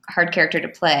hard character to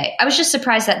play. I was just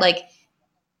surprised that like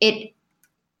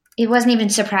it wasn't even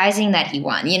surprising that he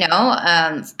won, you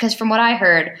know, because from what I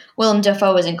heard, Willem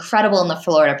Dafoe was incredible in the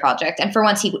Florida Project, and for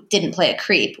once he didn't play a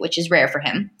creep, which is rare for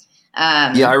him.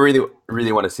 I really,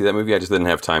 really want to see that movie. I just didn't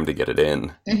have time to get it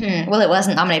in. Well, it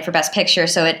wasn't nominated for Best Picture,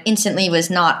 so it instantly was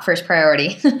not first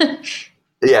priority.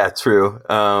 Yeah, true.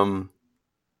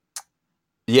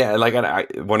 Yeah, like I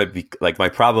want to be like my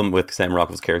problem with Sam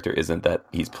Rockwell's character isn't that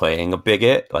he's playing a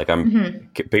bigot. Like Hmm.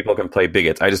 people can play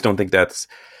bigots. I just don't think that's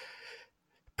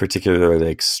particularly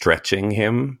like stretching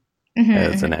him Hmm.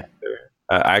 as an Hmm. actor.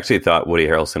 I actually thought Woody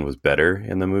Harrelson was better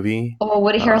in the movie. Oh,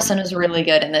 Woody Um, Harrelson was really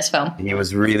good in this film. he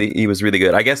was really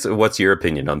good. I guess what's your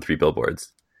opinion on Three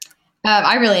Billboards?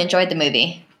 I really enjoyed the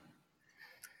movie.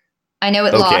 I know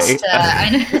it Okay. lost. I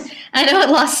know. I know it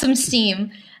lost some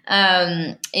steam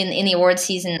in the awards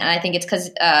season, and I think it's because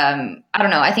I don't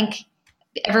know. I think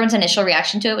everyone's initial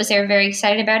reaction to it was they were very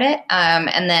excited about it,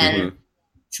 and then Hmm.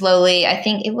 slowly, I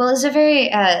think it was a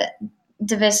very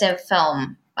divisive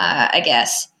film, I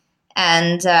guess,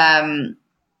 and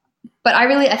but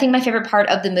I think my favorite part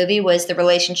of the movie was the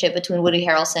relationship between Woody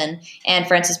Harrelson and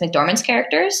Frances McDormand's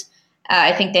characters.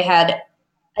 I think they had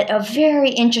a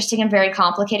very interesting and very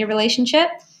complicated relationship.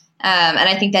 And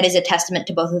I think that is a testament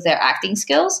to both of their acting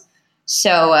skills.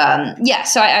 So yeah,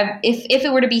 so if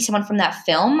it were to be someone from that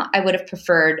film, I would have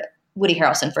preferred Woody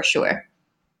Harrelson for sure.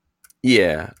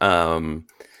 Yeah.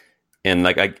 And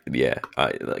like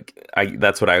I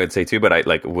that's what I would say too. But I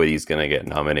like Woody's gonna get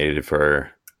nominated for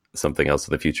something else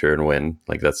in the future and win.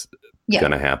 Like that's Yeah.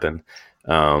 gonna happen.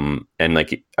 And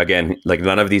like again, like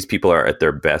none of these people are at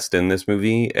their best in this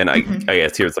movie. And Hmm. I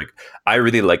guess here's like I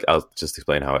really like. I'll just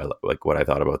explain how like what I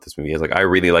thought about this movie is like I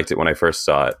really liked it when I first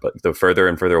saw it, but the further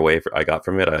and further away I got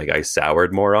from it, I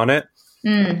soured more on it,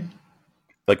 Mm.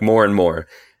 like more and more.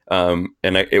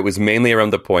 It was mainly around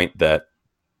the point that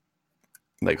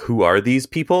like who are these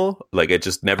people? Like it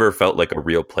just never felt like a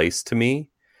real place to me.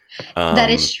 That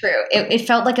is Um, true. It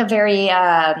felt like a very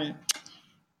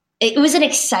it was an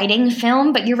exciting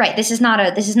film, but you're right. This is not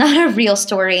a real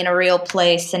story in a real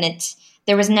place, and it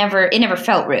never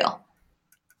felt real.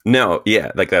 no,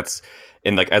 yeah, like that's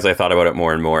and like as I thought about it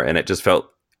more and more, and it just felt,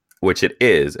 which it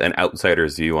is, an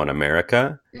outsider's view on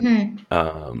America, Hmm.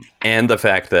 and the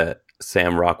fact that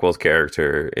Sam Rockwell's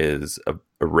character is a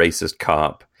racist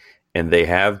cop, and they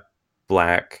have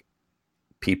black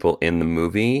people in the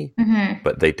movie, Hmm.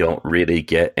 but they don't really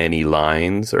get any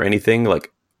lines or anything.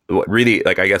 Like what really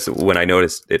like I guess when I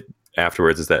noticed it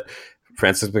afterwards is that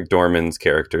Frances McDormand's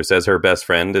character says her best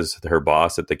friend is her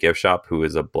boss at the gift shop who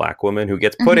is a black woman who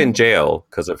gets put in Hmm. jail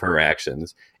because of her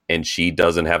actions and she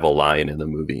doesn't have a line in the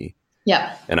movie.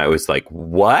 Yeah. And I was like,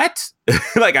 "What?"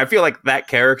 Like I feel like that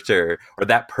character or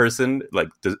that person like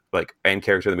and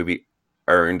character in the movie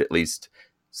earned at least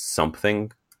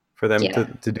something for them Yeah.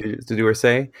 to do or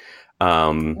say.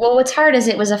 Um, Well, what's hard is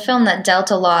it was a film that dealt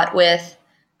a lot with,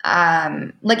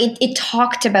 like it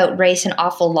talked about race an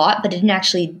awful lot, but it didn't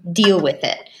actually deal with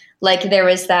it. Like there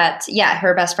was that, yeah,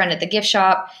 her best friend at the gift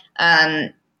shop.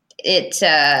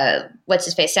 What's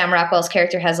his face? Sam Rockwell's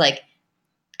character has like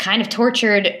kind of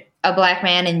tortured a black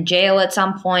man in jail at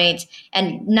some point,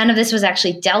 and none of this was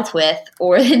actually dealt with,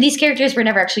 or these characters were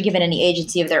never actually given any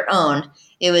agency of their own.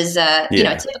 It was, yeah,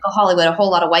 typical Hollywood, a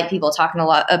whole lot of white people talking a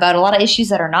lot about a lot of issues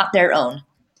that are not their own.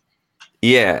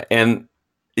 yeah, and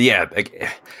yeah, like,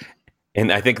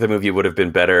 and I think the movie would have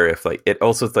been better if like it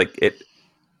also like it.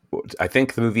 I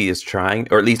think the movie is trying,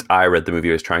 or at least I read the movie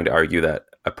was trying to argue that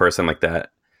a person like that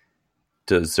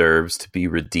deserves to be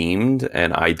redeemed,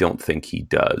 and I don't think he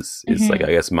does. Is like I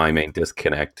Hmm. guess my main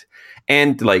disconnect,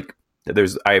 and like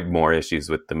I have more issues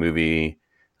with the movie.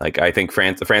 Like I think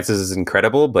Frances is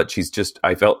incredible, but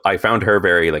I found her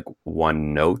very like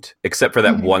one note, except for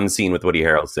that Hmm. one scene with Woody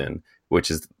Harrelson, which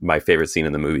is my favorite scene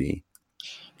in the movie.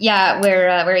 Yeah,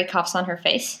 where he coughs on her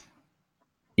face.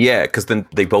 Yeah, because then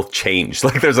they both change.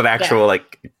 Like there's an Yeah. actual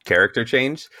like character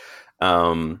change.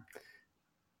 Um,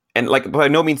 and like by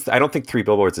no means I don't think Three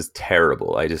Billboards is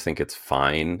terrible. I just think it's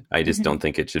fine. I just don't Hmm.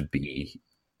 think it should be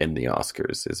in the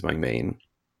Oscars is my main.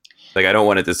 Like I don't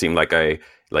want it to seem like I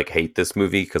like hate this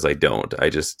movie because I don't.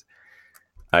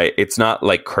 I it's not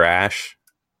like Crash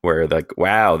where like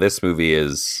wow, this movie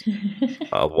is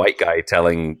a white guy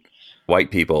telling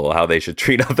white people how they should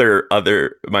treat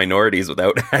other minorities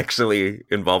without actually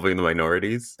involving the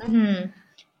minorities. Hmm.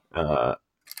 Uh,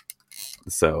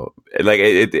 so like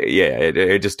yeah,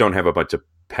 I just don't have a bunch of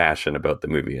passion about the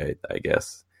movie. I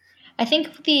guess. I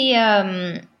think the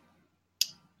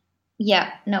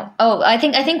yeah, no. Oh, I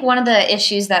think one of the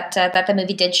issues that the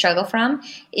movie did struggle from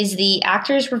is the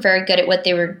actors were very good at what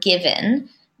they were given,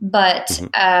 but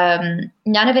Mhm.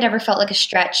 none of it ever felt like a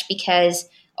stretch because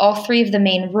all three of the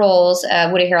main roles,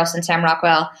 Woody Harrelson, Sam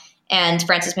Rockwell, and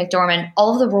Frances McDormand,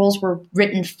 all of the roles were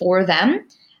written for them.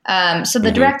 So the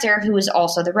Mhm. director, who was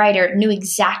also the writer, knew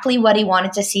exactly what he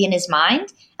wanted to see in his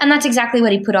mind, and that's exactly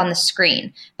what he put on the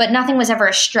screen. But nothing was ever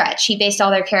a stretch. He based all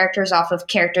their characters off of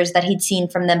characters that he'd seen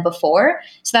from them before,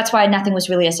 so that's why nothing was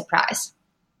really a surprise.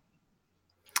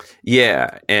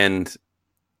 Yeah, and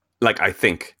like I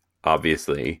think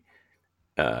obviously,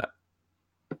 uh,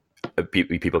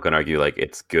 people can argue like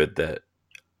it's good that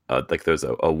like there's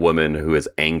a woman who is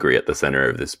angry at the center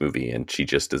of this movie, and she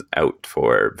just is out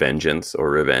for vengeance or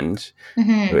revenge,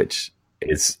 Hmm. which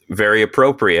is very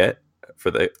appropriate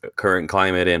for the current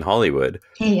climate in Hollywood.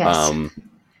 Yes. Um,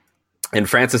 and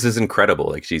Frances is incredible.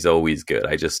 Like she's always good.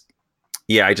 I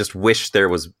just wish there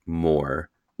was more.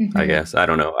 I Hmm. guess I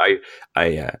don't know.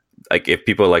 Like if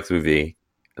people like the movie,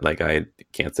 like I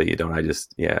can't say you don't. I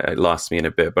just it lost me in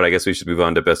a bit. But I guess we should move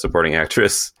on to best supporting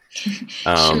actress.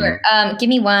 Sure. Um, Give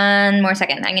me one more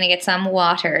second. I'm going to get some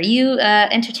water. You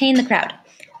entertain the crowd.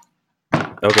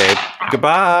 okay,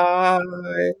 goodbye.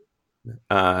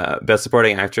 Best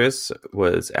supporting actress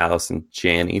was Allison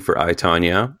Janney for I,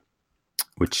 Tonya,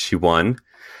 which she won.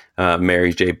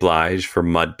 Mary J. Blige for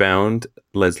Mudbound,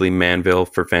 Leslie Manville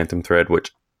for Phantom Thread,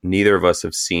 which neither of us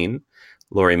have seen,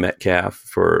 Laurie Metcalf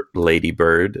for Lady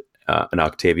Bird, and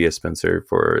Octavia Spencer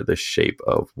for The Shape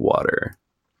of Water.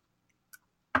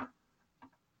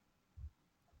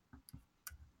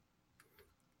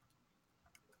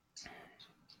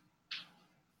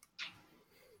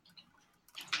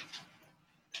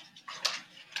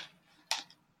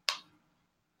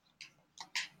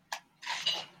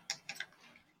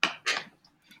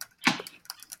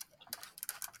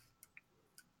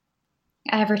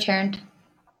 I have returned.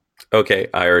 Okay,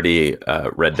 I already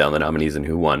read down the nominees and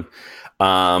who won.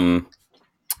 Um,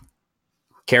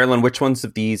 Carolyn, which ones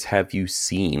of these have you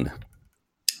seen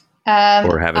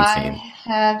or haven't I seen?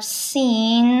 have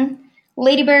seen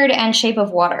Ladybird and Shape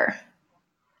of Water.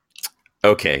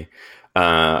 Okay,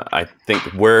 I think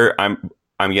I'm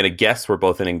gonna guess we're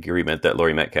both in agreement that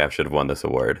Laurie Metcalf should have won this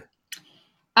award.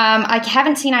 I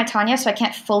haven't seen I, Tonya, so I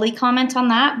can't fully comment on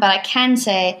that, but I can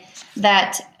say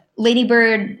that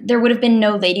Ladybird, there would have been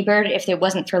no Ladybird if it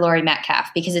wasn't for Laurie Metcalf,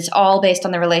 because it's all based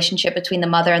on the relationship between the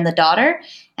mother and the daughter.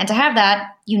 And to have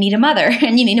that, you need a mother,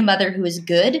 and you need a mother who is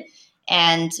good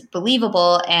and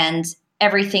believable and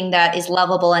everything that is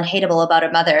lovable and hateable about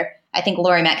a mother. I think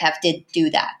Laurie Metcalf did do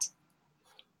that.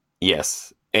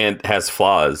 Yes, and has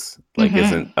flaws. Like, Mm-hmm.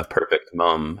 isn't a perfect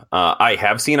mom. I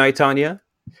have seen I, Tonya,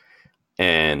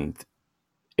 and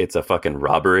it's a fucking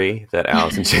robbery that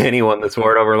Allison Janney won this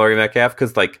award over Laurie Metcalf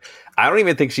because, like, I don't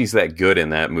even think she's that good in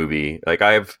that movie. Like,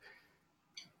 I have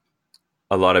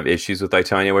a lot of issues with I,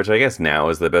 Tonya, which I guess now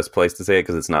is the best place to say it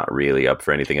because it's not really up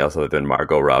for anything else other than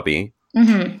Margot Robbie.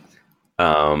 Mm-hmm.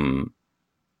 Um,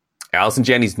 Allison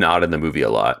Janney's not in the movie a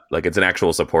lot. Like, it's an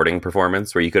actual supporting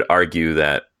performance where you could argue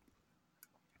that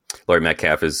Laurie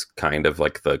Metcalf is kind of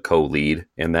like the co-lead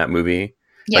in that movie.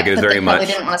 Like Yeah, it is but they very probably much,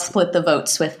 didn't want to split the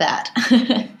votes with that.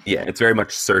 yeah, it's very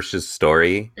much Saoirse's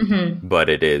story, Mm-hmm. but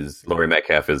it is Laurie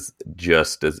Metcalf is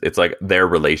just as it's like their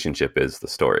relationship is the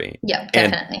story. Yeah,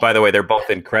 And definitely. by the way, they're both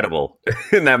incredible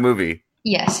in that movie.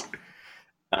 Yes.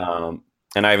 Um,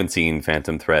 and I haven't seen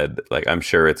Phantom Thread. Like I'm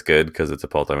sure it's good because it's a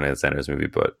Paul Thomas Anderson movie,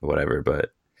 but whatever.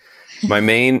 But my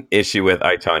main issue with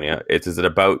I, Tonya, it's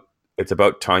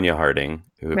about Tanya Harding,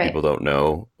 who people Right. don't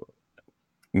know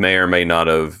may or may not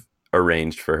have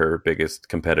arranged for her biggest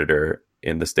competitor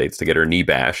in the States to get her knee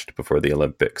bashed before the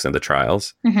Olympics and the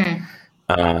trials.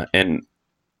 Mm-hmm. And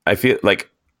I feel like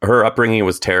her upbringing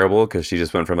was terrible because she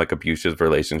just went from like abusive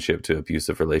relationship to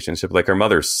abusive relationship. Like her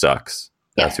mother sucks.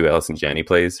 That's Yeah. who Allison Janney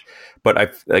plays. But I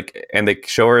like, and they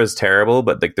show her as terrible,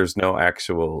 but like there's no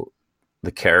actual,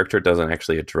 the character doesn't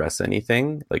actually address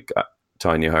anything. Like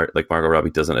Tanya Hart, like Margot Robbie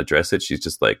doesn't address it. She's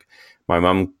just like, my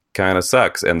mom kind of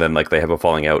sucks. And then like they have a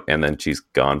falling out and then she's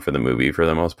gone for the movie for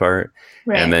the most part.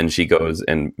 And Right. then she goes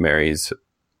and marries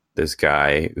this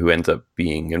guy who ends up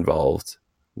being involved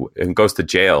and goes to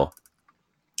jail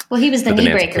Well, he was the for the knee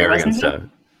Nancy breaker, Kerrigan wasn't he? stuff.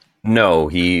 No,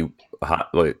 he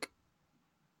like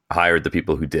hired the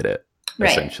people who did it Right.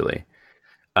 essentially.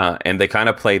 And they kind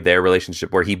of played their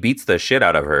relationship where he beats the shit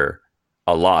out of her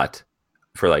a lot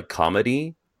for like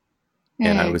comedy.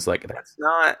 And I Mm. was like, that's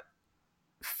not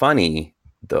funny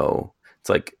though.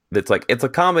 It's a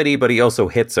comedy, but he also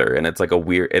hits her, and it's like a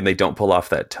weird, and they don't pull off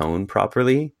that tone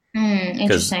properly Mm.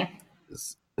 because Interesting.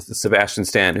 Sebastian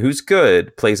Stan, who's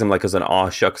good, plays him like as an aw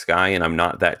shucks guy, and I'm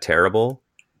not that terrible.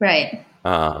 Right.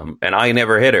 And I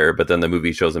never hit her, but then the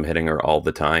movie shows him hitting her all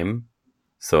the time.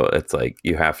 So it's like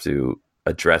you have to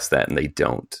address that, and they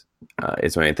don't.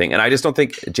 Is my main thing, and I just don't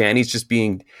think Janney's just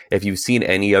being. If you've seen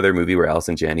any other movie where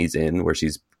Allison Janney's in, where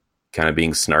she's kind of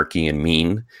being snarky and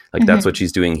mean, like that's what Hmm.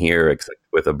 she's doing here, except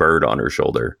with a bird on her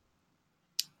shoulder.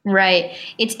 Right.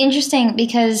 It's interesting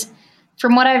because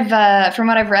from what I've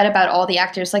read about all the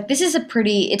actors, like this is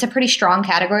it's a pretty strong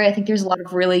category. I think there's a lot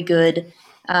of really good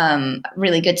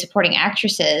really good supporting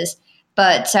actresses.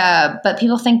 But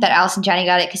people think that Allison Janney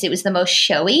got it because it was the most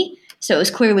showy, so it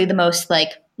was clearly the most like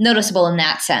noticeable in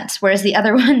that sense. Whereas the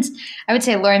other ones, I would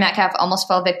say Laurie Metcalf almost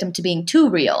fell victim to being too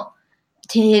real,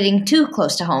 to hitting too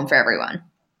close to home for everyone,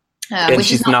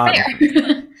 which is not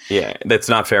fair. Yeah, that's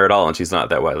not fair at all, and she's not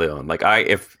that widely known. Like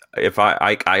I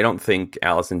don't think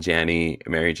Allison Janney,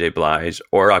 Mary J. Blige,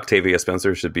 or Octavia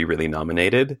Spencer should be really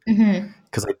nominated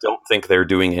because I don't think they're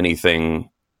doing anything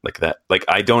like that. Like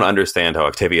I don't understand how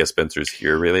Octavia Spencer's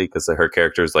here really because her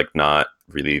character is like not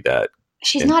really that.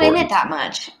 She's not in it that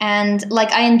much, and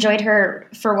like I enjoyed her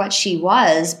for what she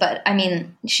was, but I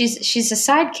mean she's a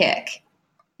sidekick.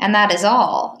 And that is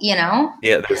all, you know?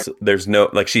 Yeah, there's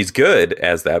no, like, she's good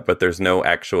as that, but there's no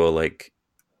actual, like,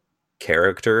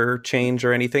 character change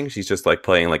or anything. She's just, like,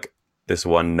 playing, like, this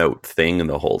one note thing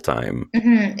the whole time.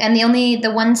 Mm-hmm. And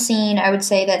the one scene I would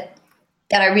say that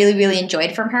I really, really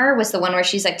enjoyed from her was the one where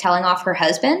she's, like, telling off her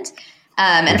husband.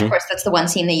 And, of course, that's the one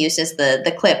scene they used as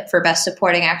the clip for Best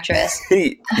Supporting Actress.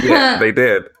 Yeah, they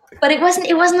did. But it wasn't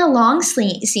a long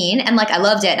scene. And, like, I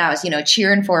loved it. And I was,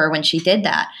 cheering for her when she did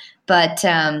that. But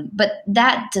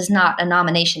that does not a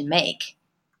nomination make.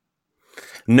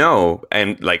 No,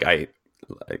 and I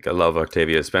love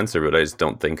Octavia Spencer, but I just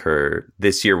don't think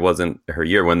this year wasn't her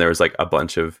year when there was like a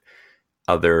bunch of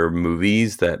other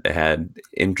movies that had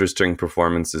interesting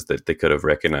performances that they could have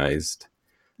recognized.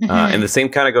 And the same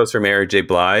kind of goes for Mary J.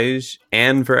 Blige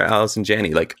and for Allison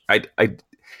Janney. Like I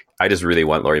just really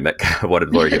want Laurie Metcalf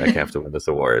to win this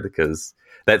award because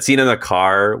that scene in the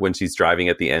car when she's driving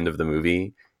at the end of the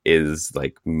movie is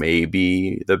like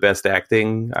maybe the best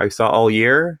acting I saw all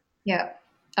year. Yeah.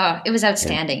 Oh, it was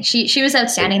outstanding. Yeah. She was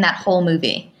outstanding that whole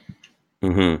movie.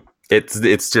 Mm-hmm.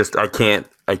 It's just I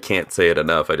can't say it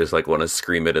enough. I just like want to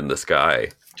scream it in the sky.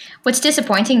 What's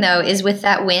disappointing though is with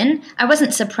that win, I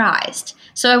wasn't surprised.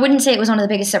 So I wouldn't say it was one of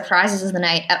the biggest surprises of the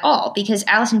night at all because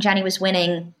Allison Janney was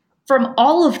winning from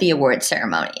all of the award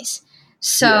ceremonies.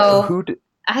 So yeah,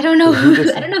 I don't know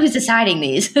who's deciding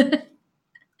these.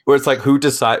 Where it's like who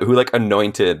like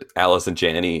anointed Allison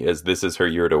Janney as this is her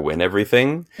year to win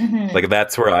everything. Mm-hmm. Like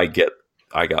that's where I get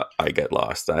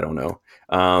lost. I don't know.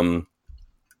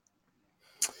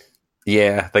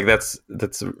 Yeah, like that's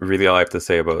really all I have to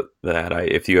say about that.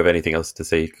 If you have anything else to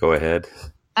say, go ahead.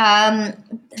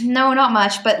 No, not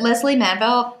much. But Leslie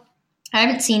Manville, I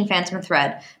haven't seen Phantom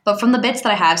Thread, but from the bits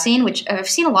that I have seen, which I've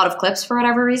seen a lot of clips for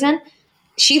whatever reason,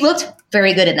 she looked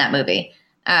very good in that movie.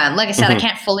 Like I said, I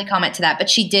can't fully comment to that, but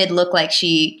she did look like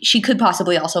she could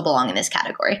possibly also belong in this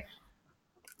category.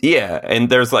 Yeah, and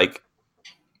there's like,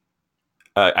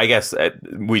 I guess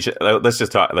we should let's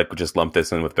just talk just lump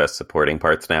this in with best supporting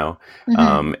parts now.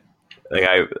 Mm-hmm.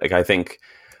 I think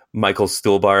Michael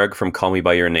Stuhlbarg from Call Me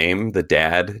by Your Name, the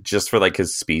dad, just for like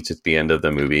his speech at the end of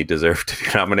the movie, deserved to be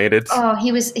nominated. Oh,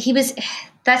 he was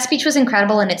that speech was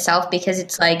incredible in itself because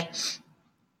it's like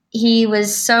he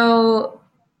was so.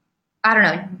 I don't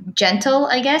know, gentle,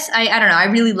 I guess. I don't know. I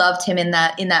really loved him in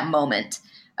that moment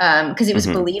because it was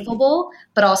believable,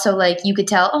 but also like you could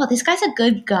tell, oh, this guy's a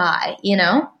good guy, you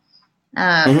know?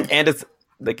 And it's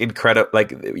like incredible.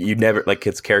 Like you never like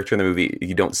his character in the movie.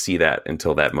 You don't see that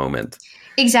until that moment.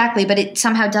 Exactly. But it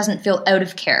somehow doesn't feel out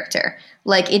of character.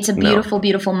 Like it's a beautiful,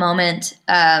 beautiful moment.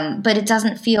 But it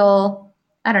doesn't feel,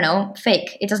 I don't know,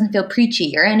 fake. It doesn't feel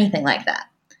preachy or anything like that.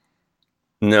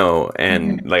 No.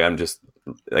 And like, I'm just,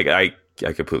 like I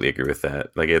completely agree with that.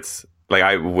 Like it's like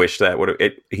I wish that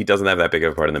he doesn't have that big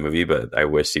of a part in the movie, but I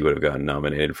wish he would have gotten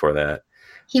nominated for that.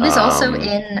 He was also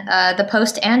in The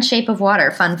Post and Shape of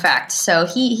Water. Fun fact. So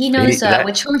he knows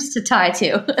which horse to tie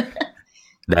to.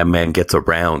 That man gets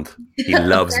around. He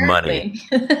loves money.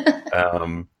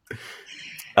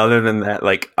 Other than that,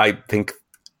 like I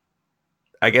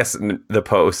guess The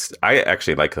Post. I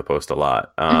actually like The Post a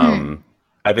lot.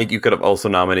 I think you could have also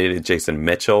nominated Jason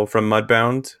Mitchell from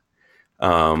Mudbound.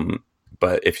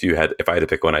 But if I had to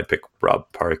pick one, I'd pick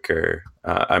Rob Parker.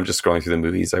 I'm just scrolling through the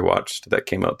movies I watched that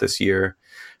came out this year.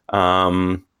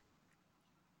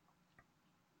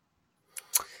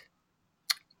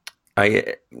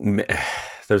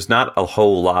 There's not a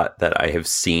whole lot that I have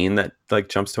seen that like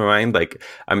jumps to my mind. Like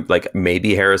I'm like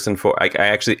maybe Harrison Ford.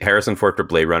 Harrison Ford for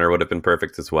Blade Runner would have been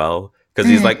perfect as well because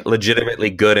he's like legitimately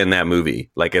good in that movie.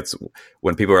 Like it's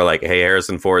when people are like, "Hey,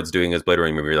 Harrison Ford's doing his Blade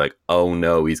Runner movie," you're like, "Oh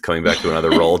no, he's coming back to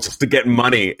another role just to get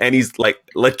money," and he's like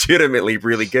legitimately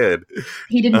really good.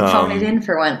 He didn't phone it in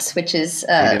for once, which is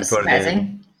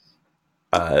surprising.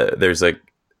 There's a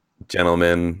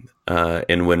gentleman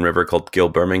in Wind River called Gil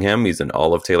Birmingham. He's in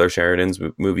all of Taylor Sheridan's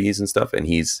movies and stuff, and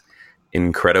he's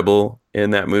incredible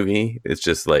in that movie. It's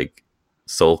just like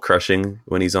soul crushing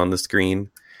when he's on the screen.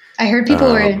 I heard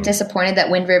people were disappointed that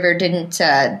Wind River didn't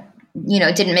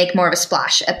make more of a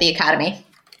splash at the Academy.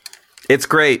 It's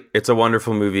great. It's a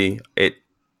wonderful movie. I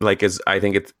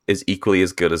think it is equally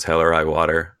as good as Hell or High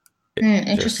Water.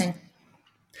 Interesting.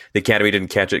 The Academy didn't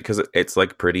catch it because it's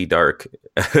like pretty dark.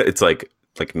 It's like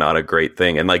not a great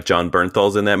thing. And like John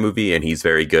Bernthal's in that movie and he's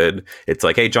very good. It's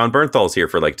like, hey, John Bernthal's here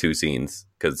for like 2 scenes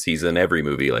because he's in every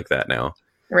movie like that now.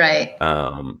 Right.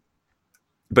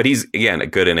 But he's, again,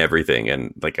 good in everything.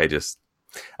 And like,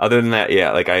 other than that,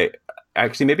 yeah, like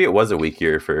actually, maybe it was a weak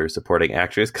year for supporting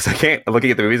actress because I can't,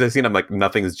 looking at the movies I've seen, I'm like,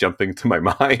 nothing's jumping to my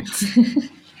mind.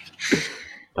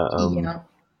 Yeah.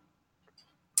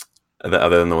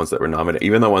 Other than the ones that were nominated,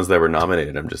 even the ones that were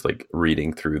nominated, I'm just like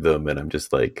reading through them and I'm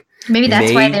just like, maybe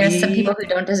that's why there's some people who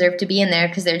don't deserve to be in there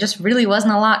because there just really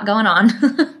wasn't a lot going on.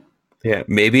 Yeah,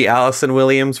 maybe Allison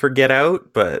Williams for Get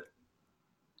Out, but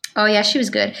oh yeah, she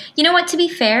was good. You know what? To be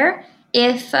fair,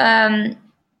 if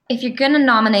you're gonna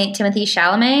nominate Timothée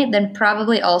Chalamet, then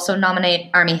probably also nominate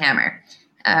Armie Hammer.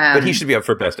 But he should be up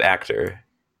for Best Actor.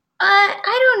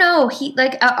 I don't know. He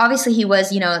obviously he was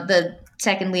the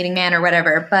second leading man or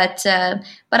whatever, but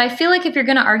I feel like if you're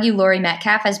gonna argue Laurie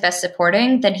Metcalf as Best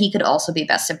Supporting, then he could also be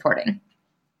Best Supporting.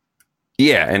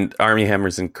 Yeah, and Armie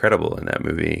Hammer's incredible in that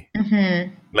movie.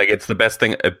 Mm-hmm. Like it's the best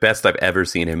I've ever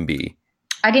seen him be.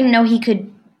 I didn't know he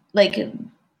could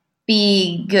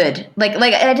be good. Like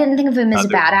I didn't think of him as a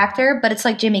bad actor, but it's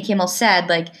like Jimmy Kimmel said,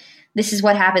 like this is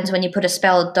what happens when you put a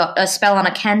spell on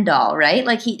a Ken doll, right?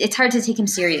 Like it's hard to take him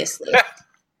seriously.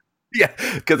 Yeah,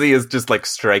 because he is just like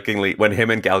strikingly. When him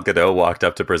and Gal Gadot walked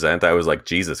up to present, I was like,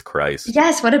 Jesus Christ!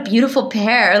 Yes, what a beautiful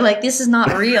pair! Like this is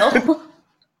not real.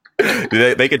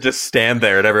 They could just stand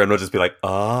there and everyone would just be like,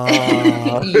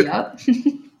 "Ah." Yep.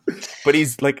 But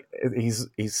he's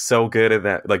so good at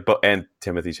that. Like, and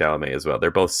Timothée Chalamet as well.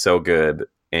 They're both so good,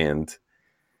 and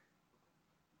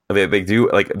they do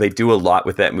a lot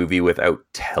with that movie without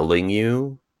telling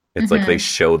you. It's like they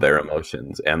show their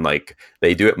emotions, and like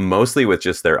they do it mostly with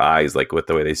just their eyes, like with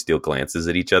the way they steal glances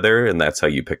at each other, and that's how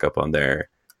you pick up on their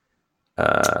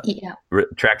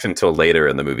retraction until later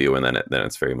in the movie when then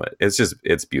it's very much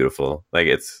it's beautiful. Like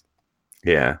it's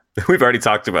we've already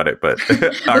talked about it, but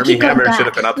Armie Hammer should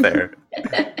have been up there.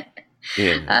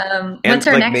 Yeah. What's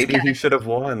our next maybe guy? he should have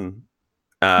won.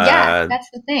 Yeah, that's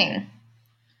the thing.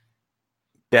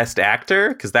 Best actor,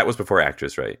 because that was before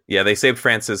actress, right? Yeah, they saved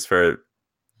Frances for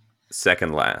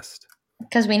second last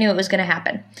because we knew it was going to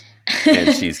happen.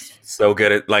 And she's so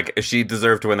good at, like, she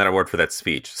deserved to win that award for that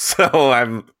speech.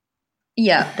 So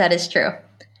yeah, that is true.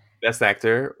 Best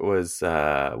actor was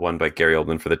won by Gary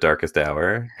Oldman for The Darkest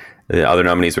Hour. The other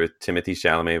nominees were Timothée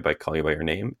Chalamet by Call You By Your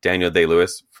Name, Daniel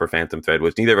Day-Lewis for Phantom Thread,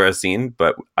 which neither of us have seen,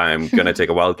 but I'm going to take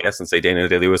a wild guess and say Daniel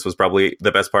Day-Lewis was probably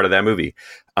the best part of that movie.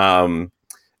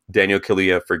 Daniel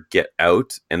Kaluuya for Get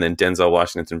Out, and then Denzel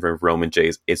Washington for Roman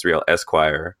J's Israel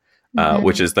Esquire,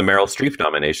 which is the Meryl Streep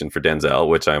nomination for Denzel,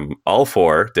 which I'm all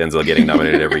for. Denzel getting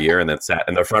nominated every year and then sat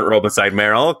in the front row beside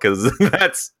Meryl, because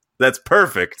that's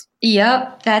perfect.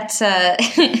 Yep, that's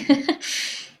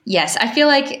yes. I feel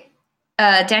like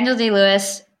Daniel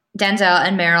Day-Lewis, Denzel,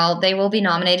 and Meryl, they will be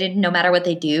nominated no matter what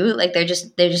they do. Like they're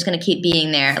just going to keep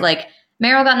being there. Like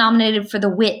Meryl got nominated for The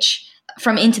Witch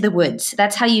from Into the Woods.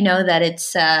 That's how you know that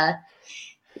it's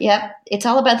it's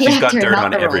all about the she's actor. Got dirt not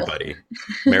on the everybody.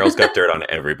 Meryl's got dirt on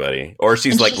everybody, or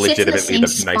she's like legitimately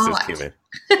the nicest human.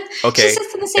 Okay, she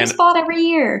sits in the same spot every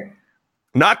year.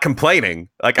 Not complaining.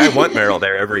 Like I want Meryl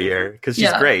there every year because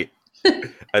she's great.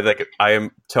 I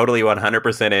am totally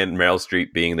 100% in Meryl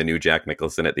Streep being the new Jack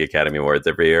Nicholson at the Academy Awards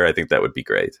every year. I think that would be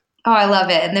great. Oh, I love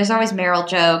it. And there's always Meryl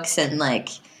jokes and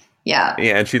yeah,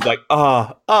 and she's like,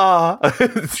 and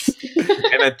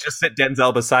then just sit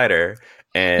Denzel beside her,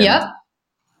 and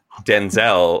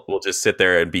Denzel will just sit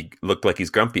there and look like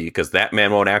he's grumpy because that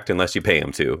man won't act unless you pay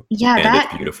him to. Yeah, and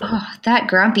it's beautiful. Oh, that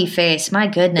grumpy face, my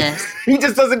goodness. He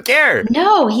just doesn't care.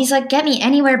 No, he's like, get me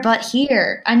anywhere but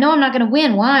here. I know I'm not going to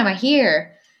win. Why am I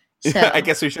here? So. Yeah, I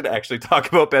guess we should actually talk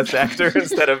about Best Actor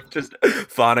instead of just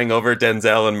fawning over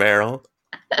Denzel and Meryl.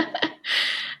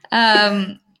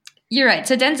 You're right.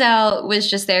 So Denzel was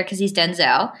just there because he's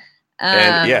Denzel.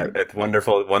 And it's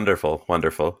wonderful, wonderful,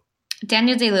 wonderful.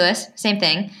 Daniel Day-Lewis, same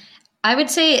thing. I would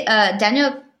say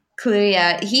Daniel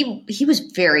Kaluuya, he was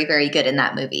very, very good in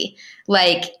that movie.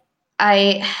 Like,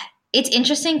 it's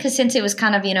interesting because since it was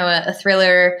kind of, a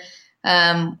thriller,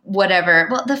 whatever.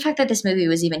 Well, the fact that this movie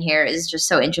was even here is just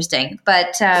so interesting.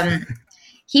 But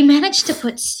he managed to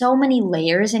put so many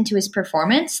layers into his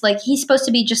performance. Like, he's supposed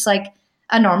to be just like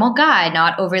a normal guy,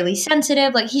 not overly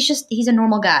sensitive. Like, he's a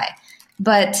normal guy.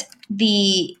 But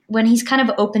when he's kind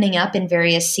of opening up in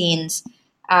various scenes,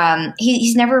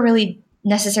 he's never really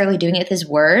necessarily doing it with his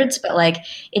words, but like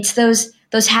it's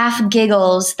those half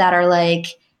giggles that are like,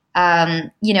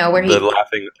 where the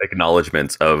laughing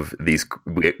acknowledgments of these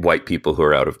white people who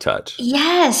are out of touch.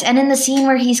 Yes, and in the scene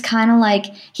where he's kind of like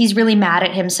he's really mad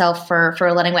at himself for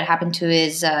letting what happened to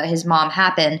his mom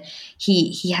happen.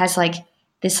 He has like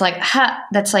this like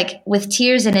that's like with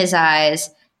tears in his eyes,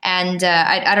 and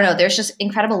I don't know. There's just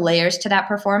incredible layers to that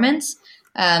performance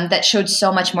that showed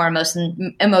so much more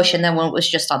emotion than what was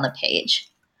just on the page.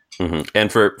 Mm-hmm.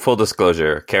 And for full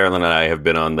disclosure, Carolyn and I have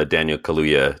been on the Daniel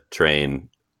Kaluuya train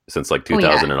since like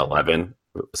 2011,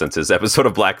 since his episode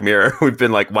of Black Mirror. We've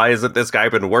been like, why isn't this guy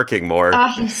been working more? Oh,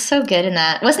 he's so good in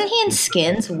that. Wasn't he in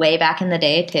Skins way back in the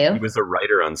day too? He was a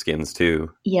writer on Skins too.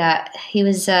 Yeah, he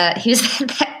was that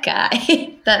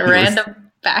guy, that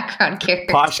random background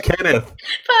character. Posh Kenneth.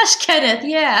 Posh Kenneth,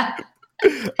 yeah.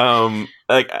 And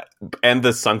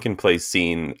the sunken place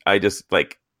scene, I just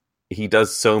like, he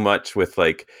does so much with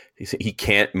like, he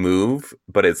can't move,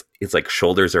 but it's like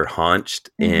shoulders are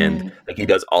hunched, and like he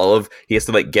has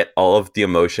to like get all of the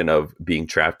emotion of being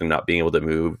trapped and not being able to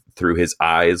move through his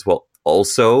eyes, while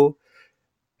also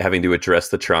having to address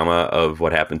the trauma of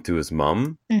what happened to his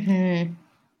mom. And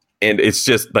it's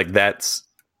just like, that's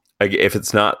like, if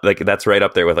it's not like, that's right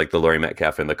up there with like the Laurie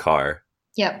Metcalf in the car.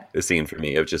 Yep. The scene for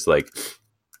me of just like,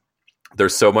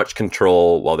 there's so much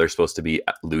control while they're supposed to be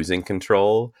losing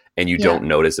control, and you don't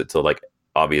notice it till like,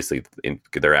 obviously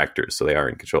they're actors, so they are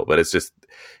in control, but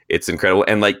it's incredible.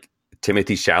 And like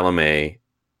Timothée Chalamet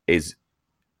is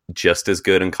just as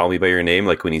good in Call Me by Your Name,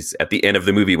 like when he's at the end of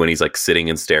the movie when he's like sitting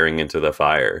and staring into the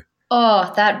fire.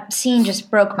 Oh, that scene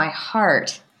just broke my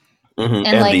heart. And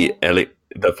like,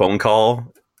 the phone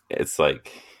call, it's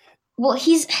like, well,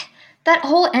 that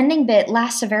whole ending bit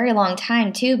lasts a very long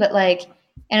time too, but like,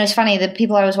 and it was funny, the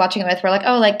people I was watching it with were like,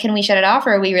 oh, like, can we shut it off,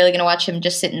 or are we really going to watch him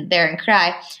just sitting there and cry?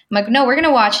 I'm like, no, we're going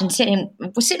to watch and sit and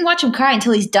watch him cry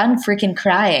until he's done freaking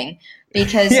crying,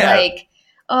 because like,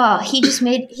 oh, he just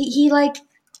made, he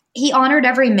honored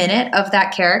every minute of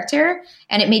that character,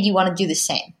 and it made you want to do the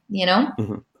same, you know?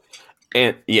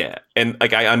 And and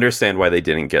like, I understand why they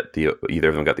didn't get either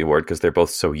of them got the award, because they're both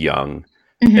so young.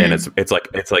 And it's like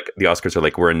the Oscars are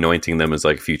like, we're anointing them as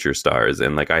like future stars,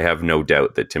 and like, I have no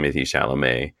doubt that Timothée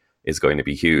Chalamet is going to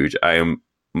be huge. I am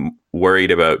worried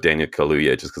about Daniel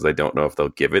Kaluuya just because I don't know if they'll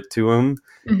give it to him,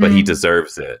 but he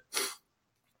deserves it.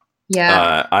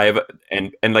 Yeah, I have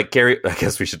and like Gary. I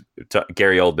guess we should talk,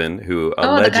 Gary Oldman, who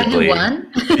allegedly, the guy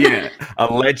who won?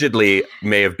 allegedly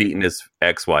may have beaten his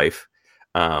ex-wife.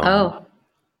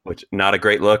 Which, not a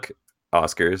great look,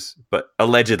 Oscars, but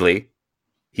allegedly.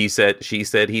 He said, she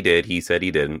said he did. He said he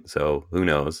didn't. So who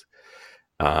knows?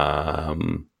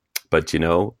 But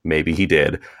maybe he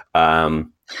did.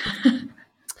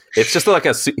 It's just like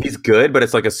he's good, but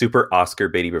it's like a super Oscar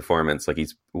baity performance. Like,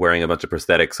 he's wearing a bunch of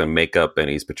prosthetics and makeup, and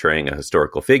he's portraying a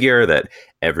historical figure that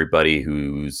everybody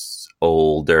who's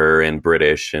older and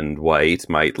British and white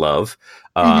might love.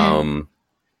 And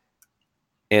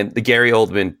the Gary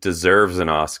Oldman deserves an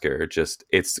Oscar.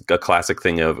 It's a classic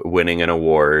thing of winning an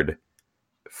award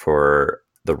for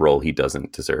the role he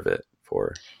doesn't deserve it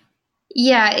for.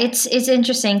 Yeah, it's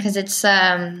interesting because it's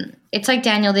like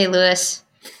Daniel Day-Lewis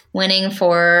winning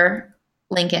for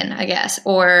Lincoln, I guess,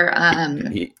 or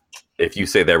if you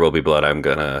say There Will Be Blood, I'm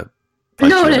gonna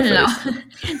punch you in the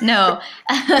face. No.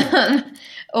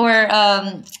 Or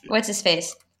what's his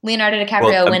face? Leonardo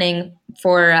DiCaprio winning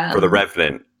for The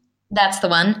Revenant. That's the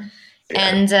one. Yeah.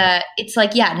 And it's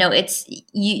like, it's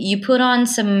you put on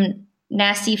some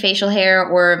nasty facial hair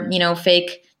or,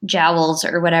 fake jowls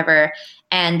or whatever,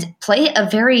 and play a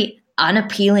very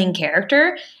unappealing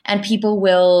character, and people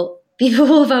will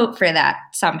vote for that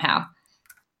somehow.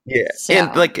 Yeah. So.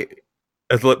 And like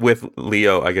with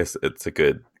Leo, I guess it's a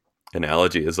good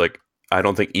analogy, is like, I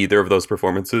don't think either of those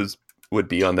performances would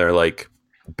be on their like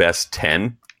best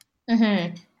 10.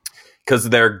 Because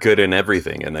they're good in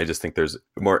everything, and I just think there's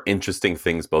more interesting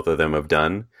things both of them have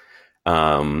done.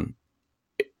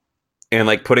 And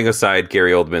like, putting aside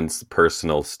Gary Oldman's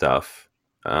personal stuff,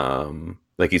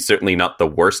 like, he's certainly not the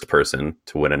worst person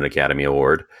to win an Academy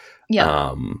Award.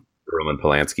 Yeah. Roman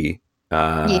Polanski.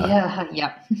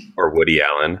 Or Woody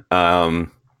Allen.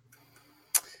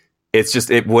 It's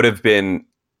just, it would have been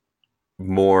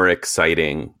more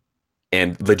exciting.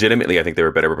 And legitimately, I think there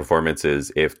were better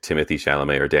performances if Timothée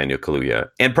Chalamet or Daniel Kaluuya,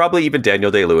 and probably even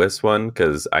Daniel Day-Lewis won,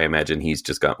 because I imagine he's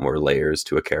just got more layers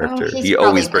to a character. He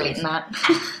always brings that.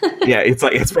 Yeah,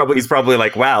 he's probably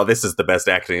like, wow, this is the best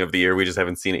acting of the year. We just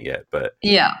haven't seen it yet. But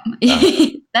yeah,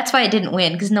 that's why it didn't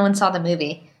win, because no one saw the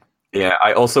movie. Yeah,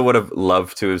 I also would have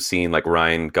loved to have seen like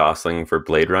Ryan Gosling for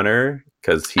Blade Runner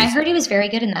because I he's heard he was very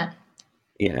good in that.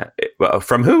 well,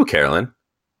 from who, Carolyn?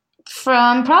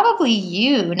 From probably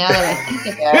you, now that I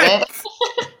think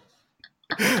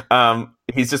about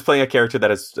He's just playing a character that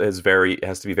has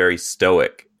to be very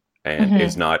stoic it. and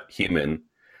is not human.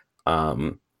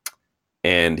 Um,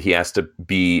 and he has to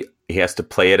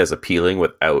play it as appealing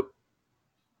without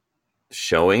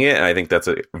showing it. And I think that's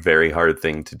a very hard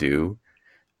thing to do.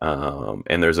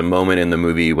 And there's a moment in the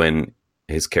movie when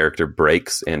his character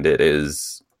breaks, and it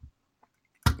is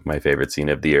my favorite scene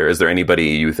of the year. Is there anybody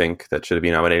you think that should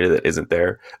be nominated that isn't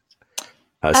there?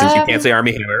 Since you can't say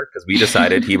Armie Hammer, because we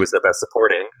decided he was the best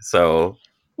supporting. So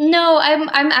No,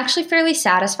 I'm actually fairly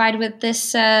satisfied with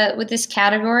this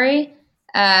category.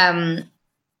 Yeah,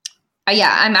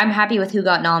 I'm happy with who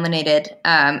got nominated,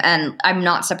 and I'm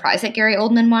not surprised that Gary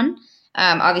Oldman won.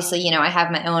 Obviously, you know, I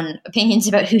have my own opinions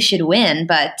about who should win,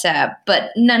 but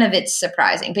none of it's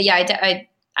surprising. But yeah,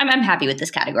 I'm happy with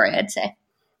this category, I'd say.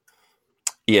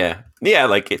 yeah,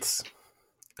 like it's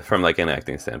from like an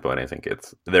acting standpoint, I think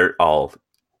it's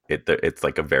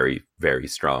like a very, very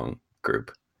strong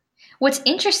group. What's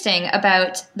interesting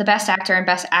about the Best Actor and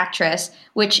Best Actress,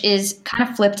 which is kind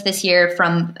of flipped this year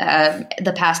from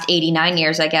the past 89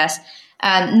 years, I guess.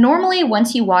 Normally,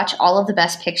 once you watch all of the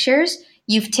Best Pictures,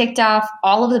 you've ticked off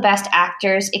all of the Best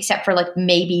Actors except for like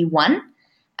maybe one.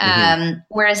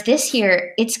 Whereas this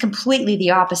year, it's completely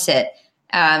the opposite.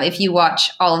 If you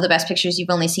watch all of the Best Pictures, you've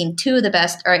only seen two of the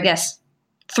best, or I guess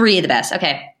 3 of the best.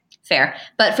 Okay, fair.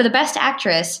 But for the Best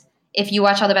Actress, if you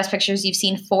watch all the Best Pictures, you've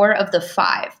seen 4 of the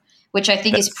 5, which I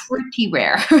think is pretty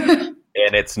rare.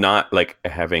 And it's not like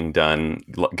having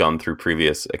gone through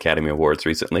previous Academy Awards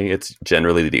recently. It's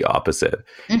generally the opposite.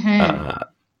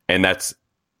 And that's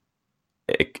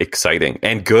exciting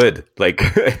and good. Like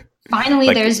finally,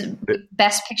 like, there's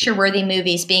Best Picture worthy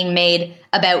movies being made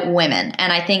about women.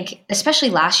 And I think, especially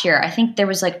last year, I think there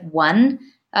was like one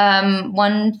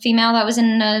female that was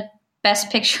in a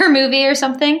Best Picture movie or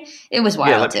something. It was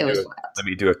wild. It was wild. Let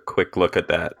me do a quick look at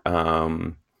that.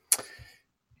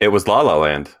 It was La La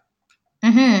Land.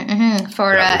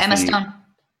 For Emma Stone.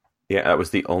 Yeah, that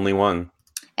was the only one.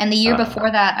 And the year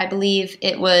before that, I believe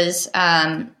it was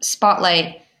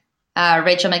Spotlight,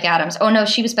 Rachel McAdams. Oh, no,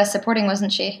 she was Best Supporting,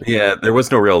 wasn't she? Yeah, there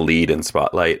was no real lead in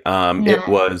Spotlight. No. It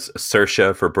was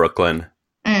Saoirse for Brooklyn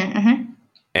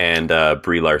and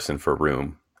Brie Larson for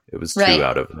Room. It was 2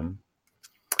 out of them.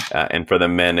 And for the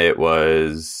men, it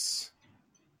was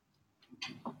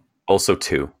also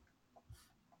 2.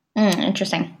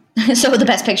 Interesting. So the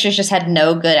Best Pictures just had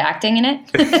no good acting in it?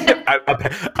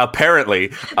 Apparently.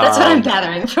 That's what I'm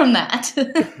gathering from that.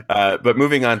 But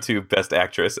moving on to Best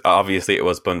Actress, obviously it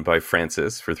was won by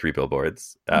Frances for 3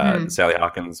 Billboards. Sally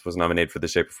Hawkins was nominated for The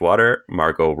Shape of Water,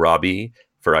 Margot Robbie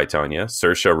for I, Tonya,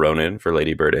 Saoirse Ronan for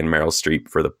Lady Bird, and Meryl Streep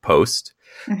for The Post.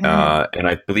 And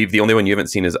I believe the only one you haven't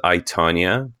seen is I,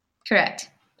 Tonya. Correct.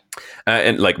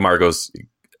 And like Margot's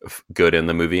good in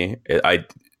the movie. I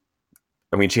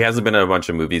mean, she hasn't been in a bunch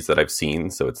of movies that I've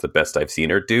seen, so it's the best I've seen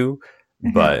her do.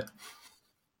 But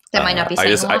that might not be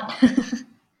saying a lot.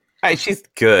 She's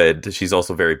good. She's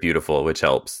also very beautiful, which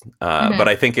helps. But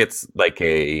I think it's like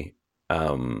a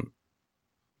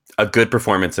good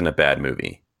performance in a bad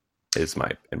movie,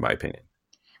 in my opinion.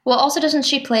 Well, also, doesn't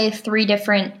she play 3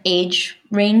 different age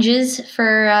ranges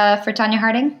for Tonya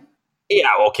Harding? Yeah,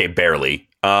 okay, barely.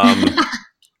 By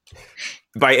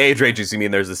age ranges, you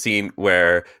mean there's a scene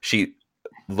where she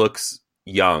looks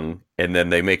young and then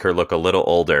they make her look a little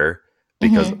older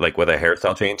because like with a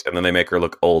hairstyle change, and then they make her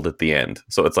look old at the end.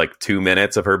 So it's like 2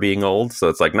 minutes of her being old. So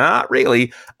it's like, not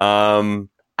really. So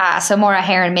more a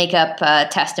hair and makeup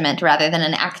testament rather than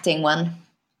an acting one.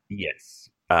 Yes.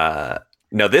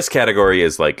 Now this category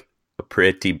is like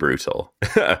pretty brutal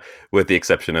with the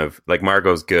exception of like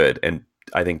Margot's good and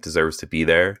I think deserves to be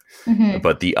there.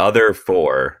 But the other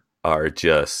 4 are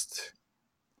just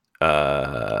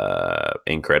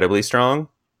incredibly strong.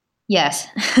 Yes.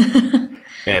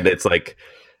 And it's like,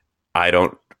 I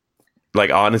don't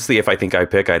like, honestly, if I think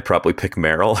I'd probably pick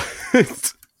Meryl.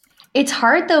 It's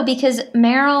hard though, because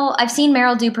I've seen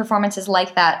Meryl do performances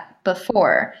like that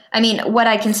before. I mean, what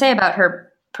I can say about her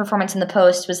performance in The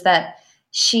Post was that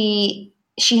she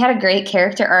had a great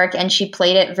character arc and she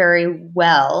played it very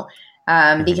well.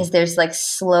 Because there's like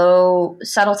slow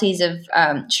subtleties of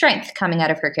strength coming out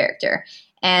of her character.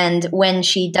 And when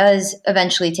she does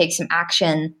eventually take some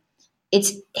action,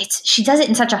 she does it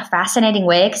in such a fascinating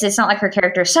way, because it's not like her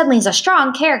character suddenly is a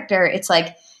strong character. It's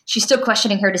like she's still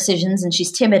questioning her decisions and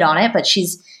she's timid on it, but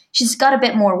she's got a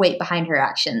bit more weight behind her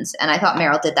actions. And I thought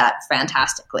Meryl did that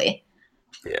fantastically.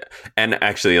 Yeah, and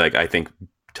actually, like I think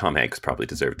Tom Hanks probably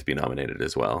deserved to be nominated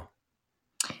as well.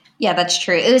 Yeah, that's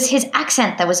true. It was his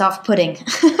accent that was off-putting.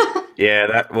 Yeah,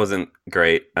 that wasn't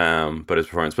great, but his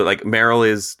performance. But like Meryl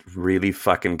is really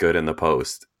fucking good in The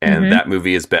Post, and that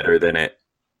movie is better than it.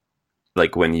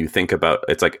 Like when you think about,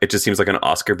 it's like it just seems like an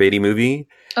Oscar baity movie.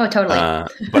 Oh, totally.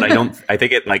 But I don't. I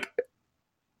think it like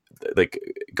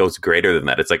goes greater than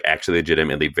that. It's like actually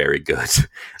legitimately very good.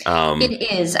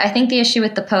 It is. I think the issue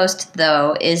with The Post,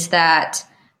 though, is that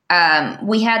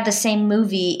we had the same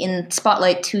movie in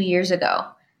Spotlight 2 years ago.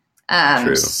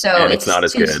 True. So and it's not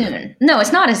as good. Soon. No,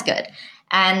 it's not as good.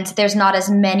 And there's not as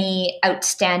many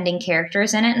outstanding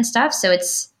characters in it and stuff. So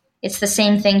it's the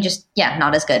same thing, just,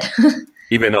 not as good.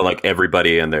 Even though like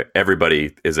everybody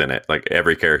is in it. Like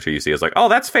every character you see is like, oh,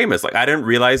 that's famous. Like I didn't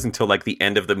realize until like the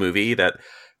end of the movie that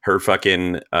her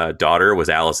fucking daughter was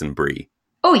Alison Brie.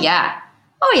 Oh, yeah.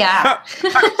 Oh, yeah.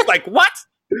 I was like, what?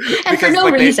 And because, for no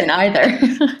reason either.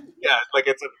 Yeah, like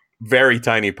it's a very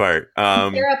tiny part.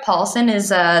 Sarah Paulson is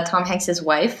Tom Hanks'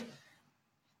 wife.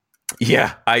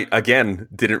 Yeah, I again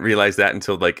didn't realize that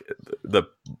until like the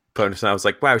punch. I was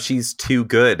like, wow, she's too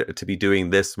good to be doing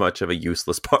this much of a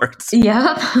useless part.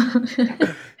 Yeah.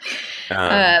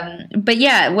 But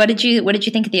yeah, what did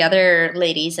you think of the other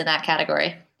ladies in that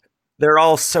category? They're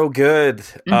all so good.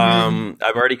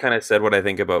 I've already kind of said what I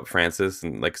think about Frances,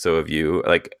 and like so have you.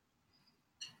 Like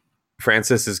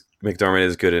Frances McDormand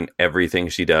is good in everything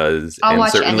she does. I'll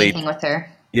watch anything with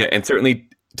her. Yeah, and certainly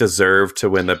deserved to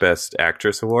win the Best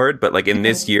Actress award. But like in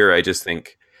this year, I just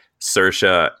think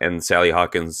Saoirse and Sally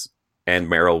Hawkins and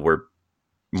Meryl were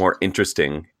more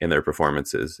interesting in their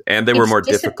performances, and they were more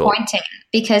difficult.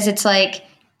 Because it's like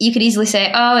you could easily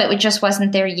say, "Oh, it just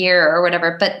wasn't their year" or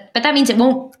whatever. But that means it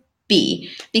won't be,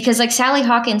 because like Sally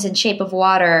Hawkins in Shape of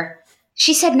Water.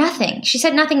 She said nothing. She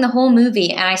said nothing the whole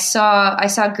movie, and I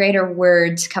saw greater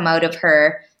words come out of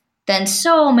her than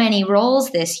so many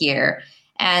roles this year,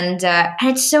 and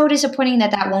it's so disappointing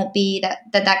that won't be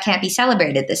that can't be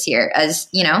celebrated this year, as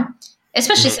you know,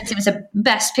 especially since it was a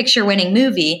Best Picture winning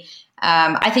movie.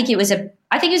 I think it was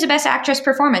a Best Actress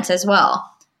performance as well.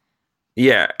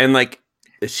 Yeah, and like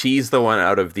she's the one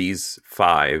out of these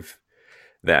five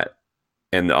that,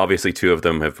 and obviously two of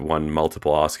them have won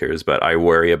multiple Oscars, but I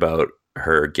worry about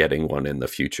her getting one in the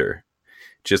future,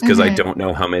 just because I don't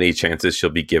know how many chances she'll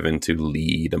be given to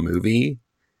lead a movie.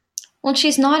 Well,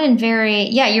 she's not in very...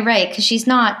 Yeah, you're right, because she's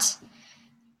not...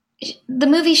 The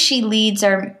movies she leads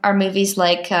are movies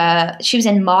like... she was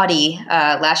in Maudie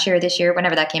last year or this year,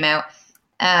 whenever that came out.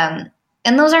 And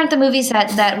those aren't the movies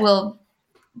that will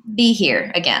be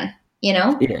here again, you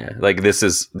know? Yeah, like this,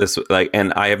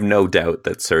 and I have no doubt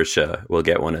that Saoirse will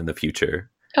get one in the future.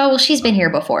 Oh, well, she's been here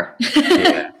before.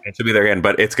 Yeah, and she'll be there again,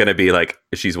 but it's going to be like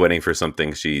she's winning for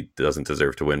something she doesn't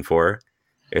deserve to win for.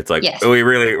 It's like, yes. we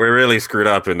really screwed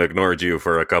up and ignored you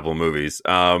for a couple movies.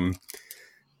 But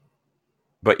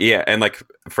yeah, and like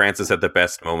Frances had the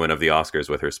best moment of the Oscars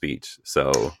with her speech.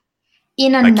 So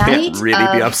in a I night can't really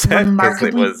of be upset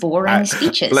remarkably boring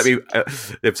speeches. Let me,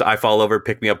 if I fall over,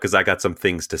 pick me up because I got some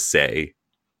things to say.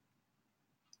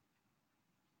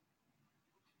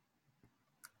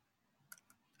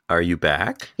 Are you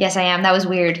back? Yes, I am. That was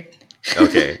weird.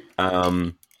 Okay.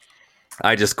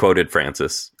 I just quoted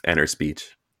Frances and her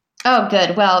speech. Oh,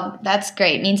 good. Well, that's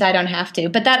great. It means I don't have to.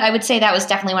 But that, I would say, that was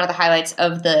definitely one of the highlights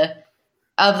of the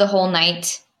whole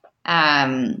night.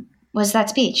 Was that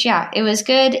speech? Yeah, it was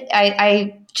good.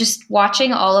 I just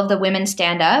watching all of the women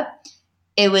stand up.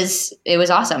 It was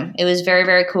awesome. It was very,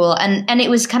 very cool, and it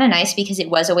was kind of nice because it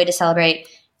was a way to celebrate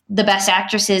the best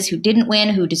actresses who didn't win,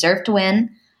 who deserved to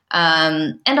win.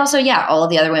 And also, yeah, all of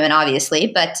the other women, obviously,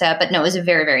 but no, it was a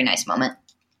very, very nice moment.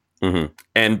 Mm-hmm.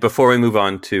 And before we move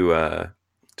on to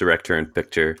director and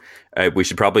picture, we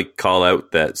should probably call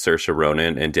out that Saoirse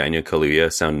Ronan and Daniel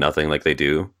Kaluuya sound nothing like they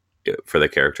do for the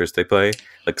characters they play.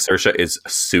 Like Saoirse is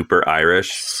super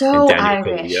Irish, so and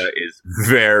Daniel Irish. Kaluuya is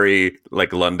very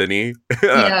like Londony.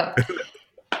 Yeah,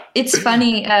 it's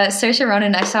funny. Saoirse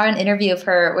Ronan, I saw an interview of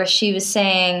her where she was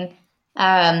saying.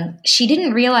 She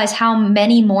didn't realize how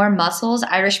many more muscles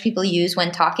Irish people use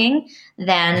when talking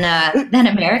than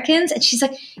Americans, and she's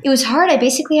like, it was hard. I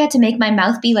basically had to make my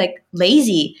mouth be like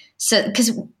lazy, so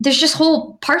because there's just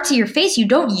whole parts of your face you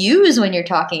don't use when you're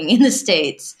talking in the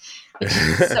States, which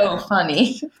is so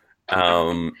funny.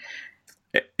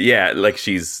 Yeah, like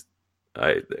Saoirse's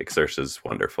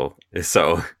wonderful.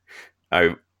 So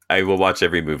I will watch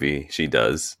every movie she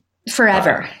does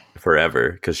forever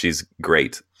because she's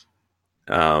great.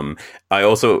 I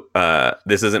also,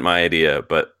 this isn't my idea,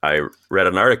 but I read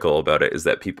an article about it, is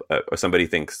that somebody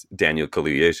thinks Daniel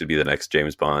Kaluuya should be the next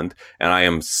James Bond. And I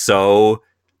am so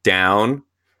down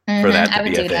for that to I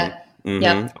would be a do thing. that. Mm-hmm.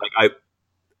 Yep. Like,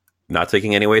 not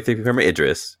taking any away from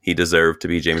Idris. He deserved to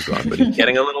be James Bond, but he's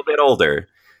getting a little bit older.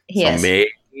 He So is.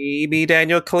 maybe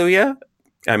Daniel Kaluuya.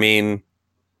 I mean,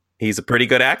 he's a pretty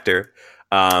good actor.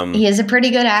 He is a pretty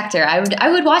good actor. I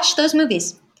would watch those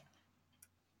movies.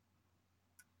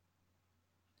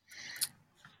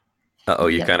 You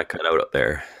Yep. kind of cut out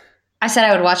there. I said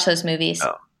I would watch those movies.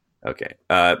 Oh, okay.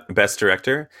 Best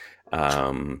director,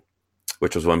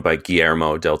 which was won by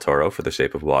Guillermo del Toro for The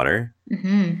Shape of Water,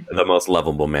 the most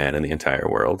lovable man in the entire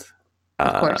world.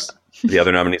 Of course. The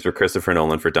other nominees were Christopher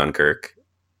Nolan for Dunkirk.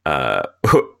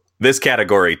 This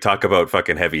category, talk about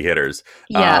fucking heavy hitters.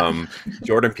 Yeah.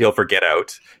 Jordan Peele for Get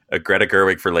Out, Greta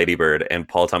Gerwig for Lady Bird, and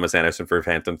Paul Thomas Anderson for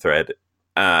Phantom Thread.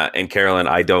 And Carolyn,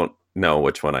 I don't know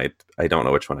which one I'd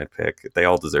pick. They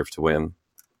all deserve to win.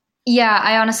 Yeah,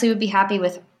 I honestly would be happy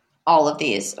with all of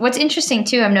these. What's interesting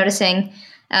too, I'm noticing,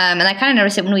 and I kind of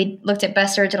noticed it when we looked at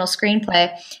Best Original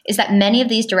Screenplay, is that many of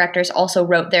these directors also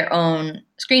wrote their own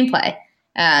screenplay.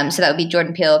 So that would be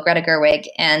Jordan Peele, Greta Gerwig,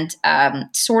 and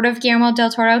sort of Guillermo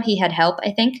del Toro. He had help,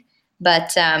 I think,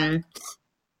 but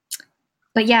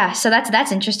yeah. So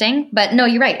that's interesting. But no,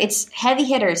 you're right. It's heavy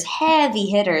hitters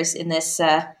in this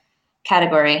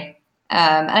category.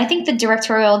 And I think the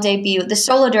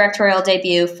solo directorial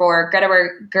debut for Greta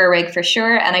Gerwig for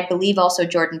sure, and I believe also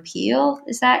Jordan Peele.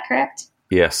 Is that correct?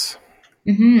 Yes.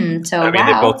 Mm-hmm. So I mean,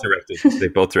 wow. they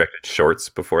both directed shorts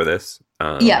before this.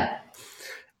 Yeah.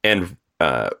 And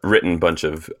written a bunch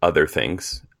of other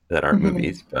things that aren't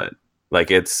movies, but like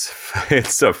it's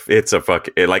a fuck.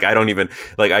 Like I don't even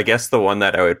like. I guess the one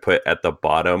that I would put at the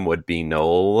bottom would be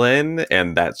Nolan,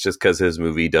 and that's just because his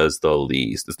movie does the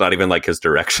least. It's not even like his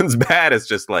direction's bad. It's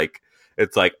just like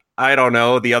I don't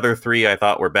know. The other three I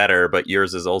thought were better, but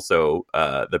yours is also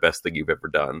the best thing you've ever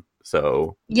done.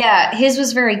 So yeah, his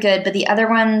was very good, but the other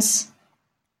ones,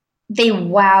 they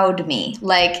wowed me.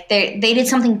 Like they did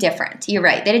something different. You're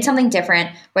right. They did something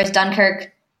different. Whereas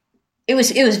Dunkirk, it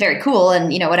was very cool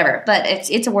and whatever. But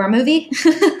it's a war movie,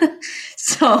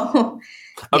 so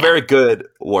a very good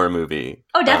war movie.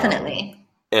 Oh, definitely.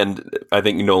 And I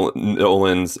think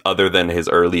Nolan's, other than his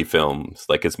early films,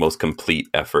 like his most complete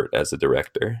effort as a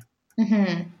director.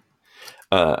 Mm-hmm.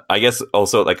 I guess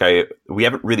also we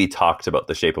haven't really talked about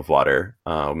The Shape of Water.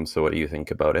 So what do you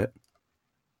think about it?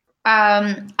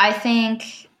 I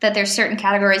think that there's certain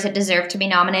categories it deserved to be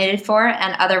nominated for,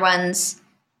 and other ones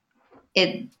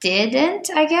it didn't,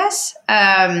 I guess.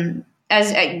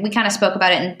 As we kind of spoke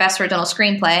about it in Best Original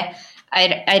Screenplay,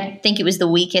 I think it was the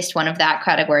weakest one of that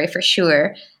category for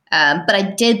sure. But I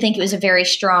did think it was a very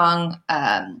strong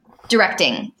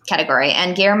directing category.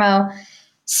 And Guillermo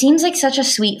seems like such a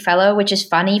sweet fellow, which is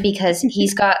funny because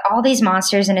he's got all these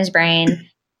monsters in his brain.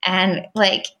 And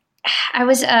like,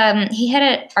 he had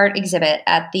an art exhibit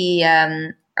at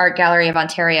the Art Gallery of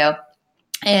Ontario,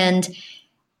 and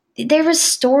there was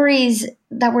stories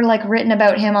that were like written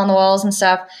about him on the walls and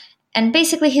stuff. And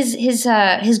basically his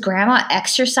grandma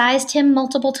exorcised him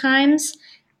multiple times,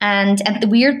 and the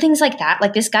weird things like that.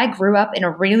 Like this guy grew up in a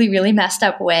really, really messed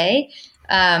up way,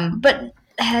 but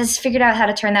has figured out how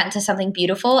to turn that into something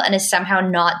beautiful and is somehow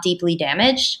not deeply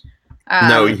damaged.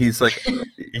 No, he's like,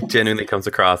 he genuinely comes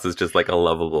across as just like a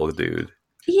lovable dude.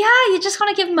 Yeah, you just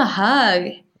want to give him a hug.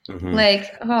 Mm-hmm.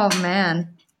 Like, oh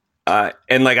man.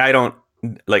 And like, I don't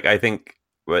like. I think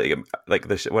like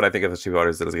what I think of The Shape of Water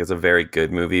is it's a very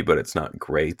good movie, but it's not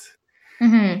great.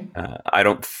 Mm-hmm. I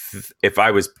don't.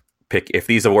 If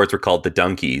these awards were called the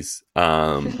Donkeys,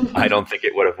 I don't think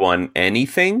it would have won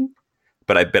anything.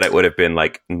 But I bet it would have been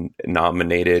like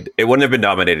nominated. It wouldn't have been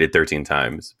nominated 13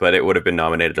 times, but it would have been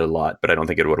nominated a lot. But I don't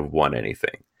think it would have won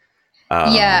anything.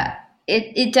 Yeah,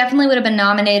 it definitely would have been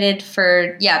nominated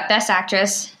for Best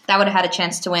Actress. That would have had a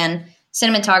chance to win.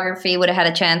 Cinematography would have had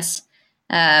a chance.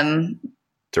 Direction,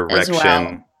 as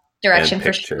well. Direction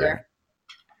for picture. sure.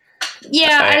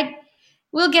 Yeah,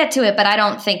 we'll get to it, but I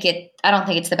don't think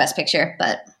it's the best picture.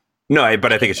 But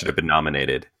but I think it should have been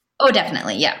nominated. Oh,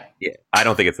 definitely, yeah. Yeah, I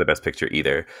don't think it's the best picture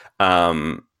either.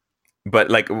 But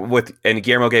like and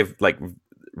Guillermo gave like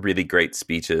really great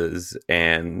speeches,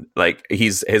 and like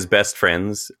his best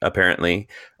friends apparently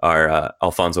are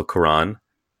Alfonso Cuarón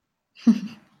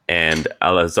and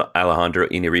Alejandro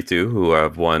Iñárritu, who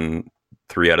have won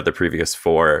 3 out of the previous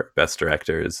 4 best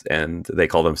directors, and they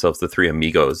call themselves the Three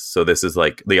Amigos. So this is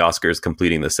like the Oscars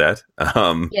completing the set.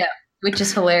 Yeah, which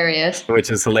is hilarious.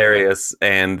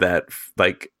 And that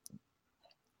like.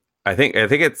 I think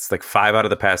it's like 5 out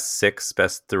of the past 6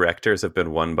 best directors have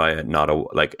been won by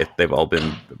they've all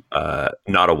been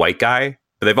not a white guy,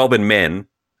 but they've all been men.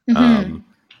 Mm-hmm.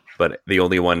 but the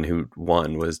only one who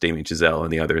won was Damien Chazelle,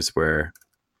 and the others were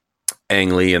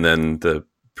Ang Lee and then the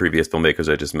previous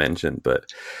filmmakers I just mentioned.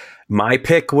 But my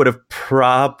pick would have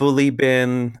probably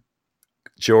been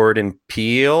Jordan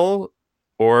Peele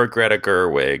or Greta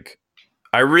Gerwig.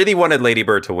 I really wanted Lady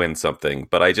Bird to win something,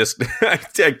 but I just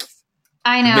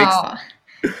I know.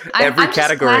 Every I'm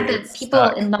category. Just glad that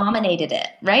people nominated it,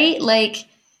 right? Like,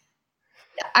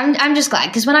 I'm just glad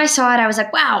because when I saw it, I was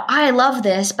like, "Wow, I love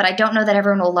this," but I don't know that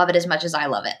everyone will love it as much as I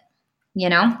love it. You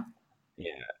know?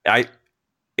 Yeah,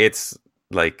 it's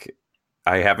like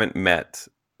I haven't met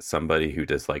somebody who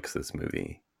dislikes this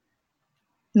movie.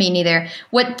 Me neither.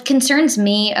 What concerns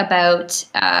me about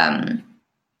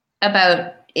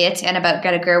it and about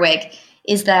Greta Gerwig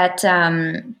is that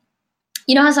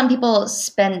you know how some people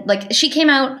spend like she came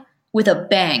out with a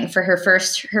bang for her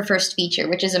first feature,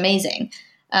 which is amazing.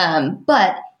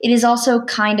 But it is also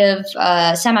kind of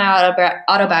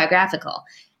semi-autobiographical,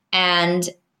 and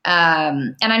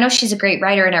I know she's a great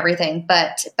writer and everything,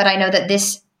 but I know that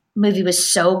this movie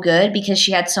was so good because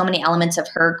she had so many elements of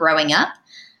her growing up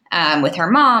with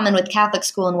her mom and with Catholic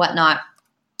school and whatnot.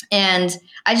 And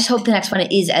I just hope the next one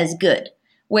is as good.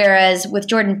 Whereas with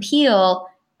Jordan Peele,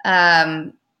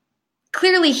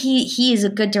 clearly he is a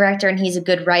good director and he's a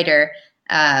good writer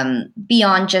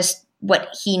beyond just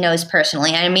what he knows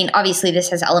personally. I mean, obviously this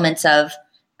has elements of,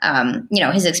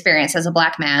 his experience as a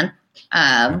Black man,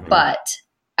 but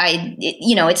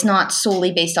it's not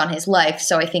solely based on his life.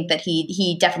 So I think that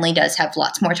he definitely does have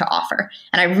lots more to offer.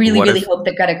 And I really hope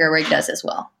that Greta Gerwig does as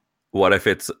well. What if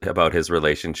it's about his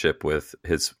relationship with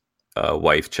his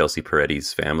wife, Chelsea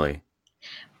Peretti's family?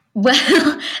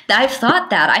 Well, I've thought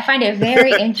that. I find it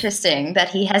very interesting that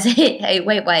he has a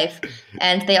white wife,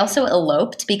 and they also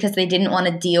eloped because they didn't want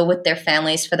to deal with their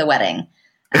families for the wedding.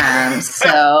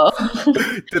 So,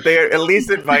 did they at least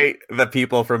invite the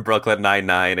people from Brooklyn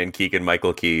Nine-Nine and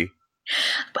Keegan-Michael Key?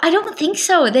 I don't think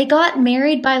so. They got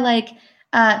married by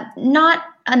not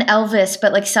an Elvis,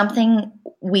 but like something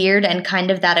weird and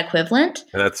kind of that equivalent.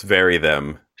 That's very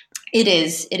them. It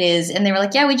is. And they were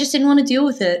like, yeah, we just didn't want to deal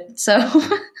with it. So.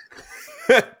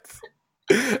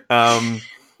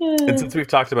 And since we've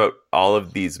talked about all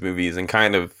of these movies and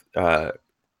kind of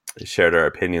shared our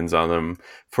opinions on them,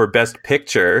 for Best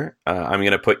Picture, I'm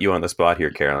going to put you on the spot here,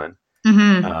 Carolyn.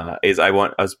 Mm-hmm. I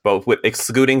want us both, with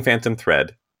excluding Phantom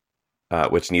Thread,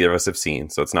 which neither of us have seen,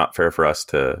 so it's not fair for us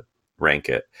to rank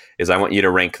it, I want you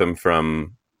to rank them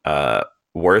from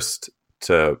worst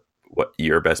to what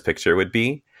your Best Picture would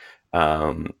be.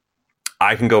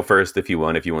 I can go first if you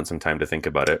want some time to think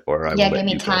about it, or give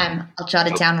me time. I'll jot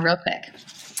it down real quick.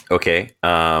 Okay.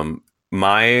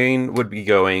 Mine would be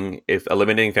going, if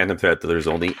eliminating Phantom Thread, there's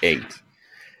only 8,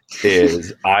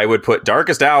 is I would put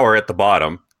Darkest Hour at the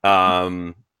bottom.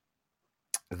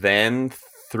 Then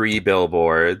 3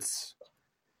 Billboards.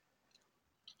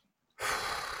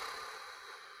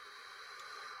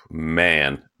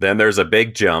 Man. Then there's a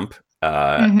big jump.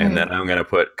 And then I'm going to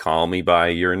put Call Me By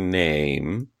Your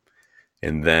Name.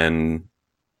 And then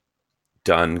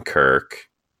Dunkirk.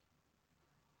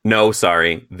 No,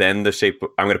 sorry. Then I'm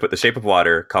going to put The Shape of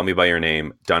Water, Call Me By Your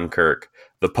Name, Dunkirk,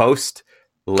 The Post,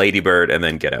 Lady Bird, and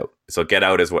then Get Out. So Get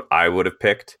Out is what I would have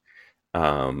picked.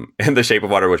 And The Shape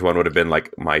of Water, which one would have been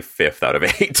like my 5th out of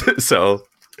 8. So.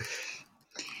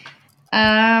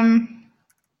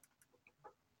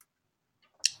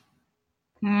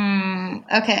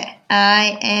 Okay.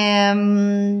 I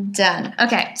am done.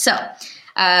 Okay. So,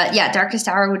 Darkest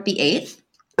Hour would be 8th.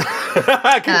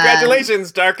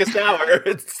 Congratulations, Darkest Hour.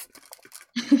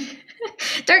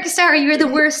 Darkest Hour, you're the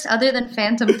worst other than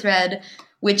Phantom Thread,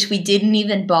 which we didn't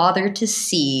even bother to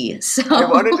see. So I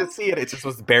wanted to see it. It just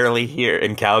was barely here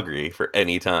in Calgary for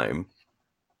any time.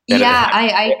 And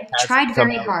I tried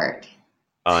very hard.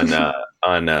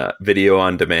 On video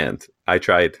on demand. I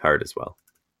tried hard as well.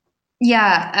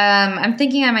 Yeah, I'm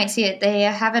thinking I might see it. They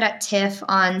have it at TIFF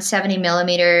on 70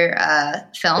 millimeter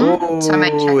film. Ooh, so I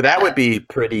might check that would be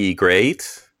pretty great.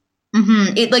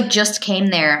 Mm-hmm. It just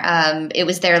came there. It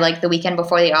was there the weekend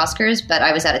before the Oscars, but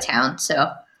I was out of town.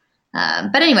 So,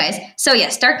 but anyways, so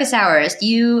yes, Darkest Hours,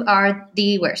 you are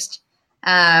the worst.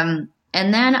 And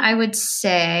then I would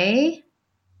say,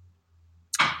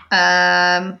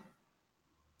 now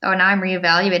I'm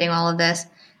reevaluating all of this.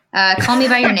 Call Me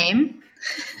By Your Name.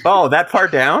 Oh, that far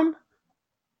down?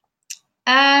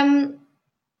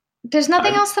 There's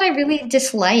nothing else that I really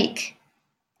dislike.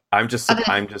 That just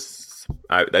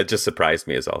surprised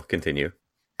me as I'll continue.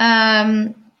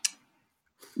 Then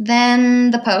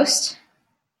The Post.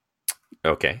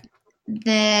 Okay.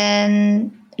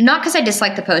 Then, not because I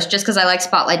dislike The Post, just because I like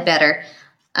Spotlight better.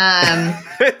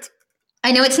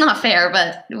 I know it's not fair,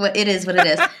 but it is what it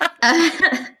is.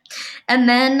 And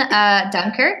then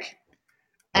Dunkirk,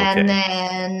 and Okay.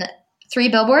 then Three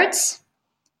Billboards,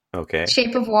 Okay.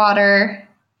 Shape of Water,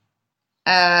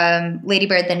 Lady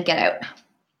Bird, then Get Out.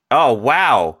 Oh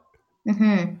wow.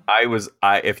 Hmm.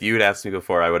 I if you'd asked me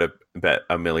before, I would have bet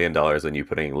 $1 million on you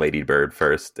putting Lady Bird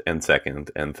first and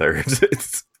second and third.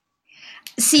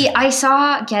 See, I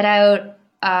saw Get Out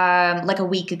like a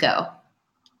week ago,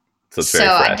 So it's so very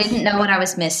I fresh. didn't know what I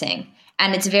was missing,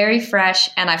 and it's very fresh,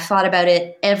 and I've thought about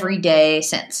it every day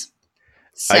since.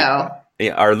 I So,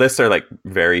 Yeah, our lists are like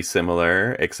very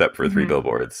similar except for Three hmm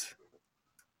Billboards.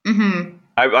 hmm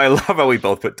I love how we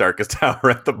both put Darkest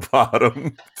Hour at the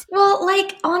bottom. well,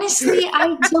 like honestly,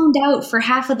 I zoned out for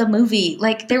half of the movie.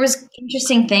 Like there was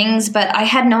interesting things, but I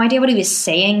had no idea what he was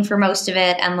saying for most of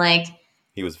it, and like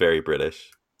He was very British.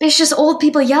 it's just old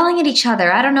people yelling at each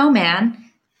other. I don't know, man.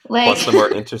 Like, Plus, the more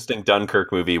interesting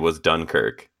Dunkirk movie was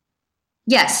Dunkirk.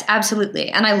 yes, absolutely,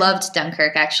 and I loved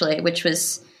Dunkirk actually, which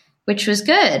was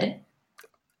good.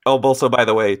 Oh, also, by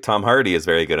the way, Tom Hardy is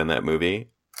very good in that movie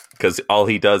because all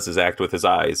he does is act with his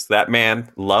eyes. That man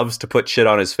loves to put shit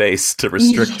on his face to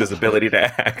restrict his ability to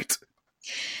act.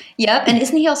 Yep, and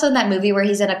isn't he also in that movie where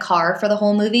he's in a car for the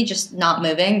whole movie, just not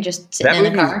moving, just sitting That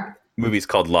in a car? movie's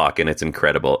called Lock, and it's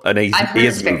incredible. And I've he heard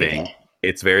it's is very good. moving.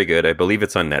 It's very good. I believe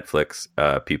it's on Netflix.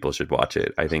 People should watch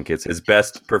it. I think it's his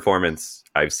best performance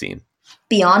I've seen.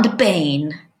 Beyond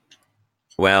Bane.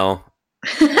 Well,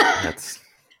 that's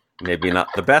maybe not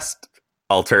the best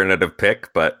alternative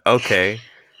pick, but okay.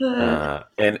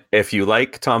 And if you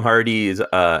like Tom Hardy's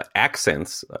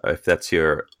accents, if that's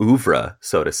your oeuvre,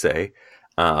 so to say,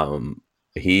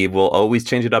 he will always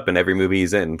change it up in every movie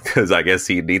he's in because I guess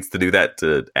he needs to do that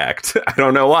to act. I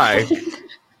don't know why.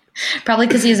 Probably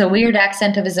because he has a weird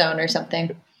accent of his own or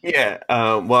something. Yeah.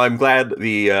 Well, I'm glad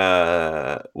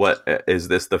what is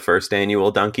this, the first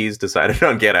annual Donkeys decided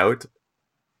on Get Out?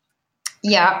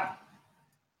 Yeah.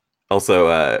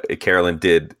 Also, Carolyn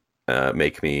did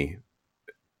make me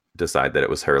decide that it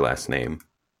was her last name.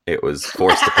 It was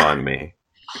forced upon me.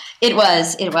 It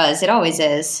was. It was. It always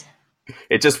is.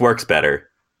 It just works better.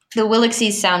 The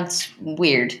Willixies sounds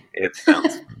weird. It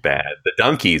sounds bad. The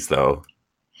Donkeys, though.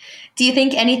 Do you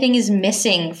think anything is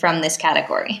missing from this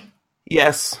category?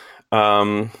 Yes.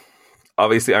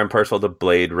 Obviously, I'm partial to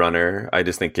Blade Runner. I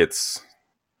just think it's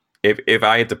if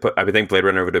I had to put, I would think Blade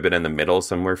Runner would have been in the middle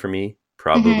somewhere for me. It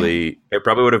probably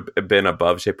would have been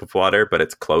above Shape of Water, but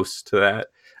it's close to that.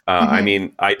 I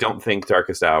mean, I don't think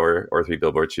Darkest Hour or Three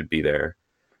Billboards should be there.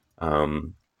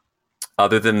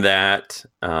 Other than that,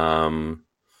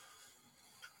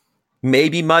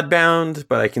 maybe Mudbound,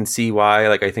 but I can see why.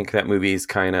 Like, I think that movie is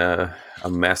kind of a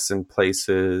mess in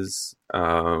places.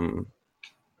 I'm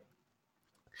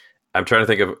trying to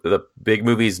think of the big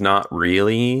movies. Not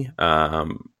really.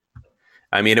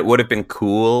 I mean, it would have been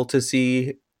cool to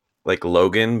see like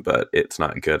Logan, but it's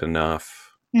not good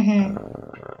enough.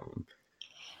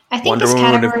 I think Wonder this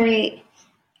Woman would have. category.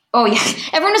 Oh yeah,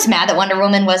 everyone was mad that Wonder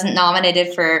Woman wasn't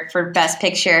nominated for Best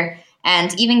Picture,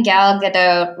 and even Gal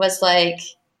Gadot was like,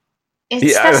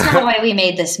 "It's that's not Yeah, why we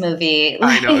made this movie."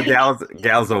 I know.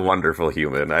 Gal's a wonderful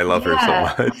human. I love her so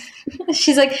Yeah, much.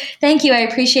 she's like, "Thank you, I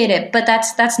appreciate it, but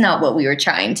that's not what we were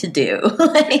trying to do."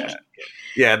 Like,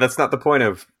 Yeah, that's not the point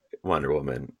of Wonder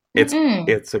Woman. mm-mm.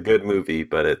 It's a good movie,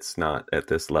 but it's not at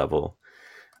this level.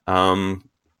 Um,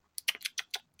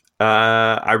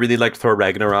 I really liked Thor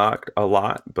Ragnarok a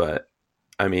lot, but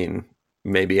I mean,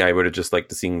 maybe I would have just liked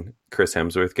to seen Chris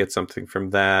Hemsworth get something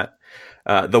from that.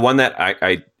 The one that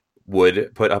I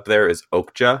would put up there is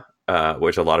Okja,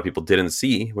 which a lot of people didn't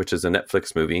see, which is a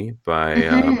Netflix movie by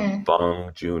Mm-hmm.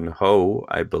 Bong Joon-ho,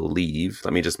 I believe.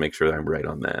 Let me just make sure that I'm right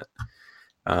on that.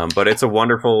 But it's a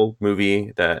wonderful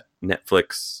movie that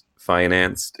Netflix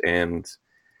financed, and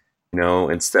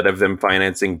instead of them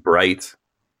financing Bright,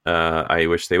 I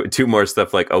wish they would do more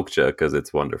stuff like Okja because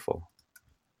it's wonderful.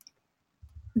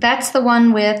 That's the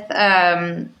one with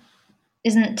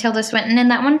isn't Tilda Swinton in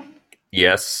that one?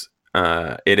 Yes,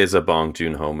 it is a Bong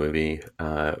Joon-ho movie.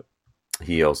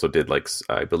 He also did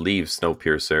I believe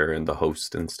Snowpiercer and The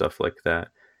Host and stuff like that.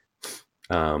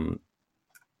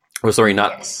 Oh, sorry,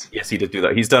 not. Yes. Yes, he did do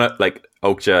that. He's done it like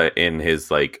Okja in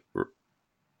his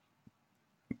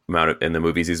in the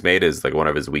movies he's made is like one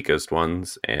of his weakest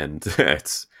ones, and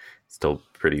it's still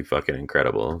pretty fucking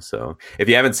incredible. So if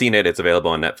you haven't seen it, it's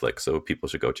available on Netflix, so people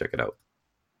should go check it out.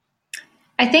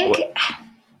 I think What?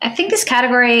 I think this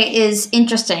category is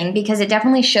interesting because it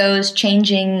definitely shows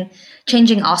changing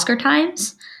Oscar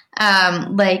times.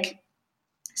 Like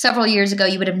several years ago,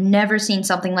 you would have never seen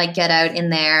something like Get Out in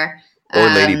there, Or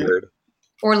Lady Bird.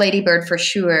 or Lady Bird for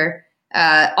sure.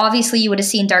 Obviously, you would have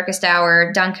seen Darkest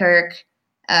Hour, Dunkirk,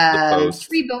 Post.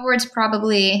 Three Billboards,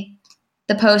 probably.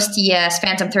 The Post, yes.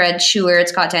 Phantom Thread, sure.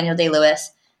 It's got Daniel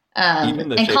Day-Lewis. Even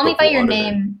The And Shape Call Me of by Your Water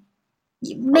Name,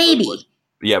 probably would. maybe.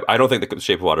 Yeah, I don't think The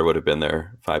Shape of Water would have been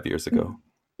there 5 years ago.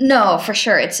 No, for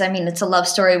sure. It's a love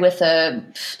story with a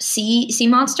sea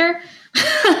monster.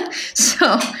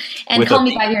 So, and With Call a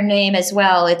Me by Your Name as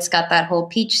well. It's got that whole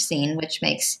peach scene, which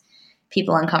makes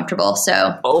people uncomfortable.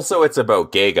 So, Also, it's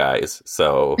about gay guys,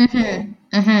 so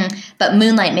but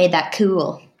Moonlight made that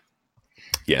cool.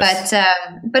 yes.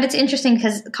 But it's interesting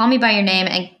because Call Me by Your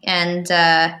Name and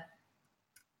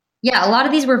yeah, a lot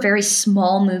of these were very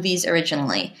small movies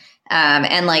originally,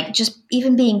 and like just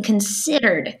even being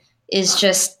considered is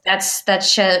just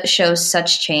shows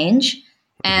such change.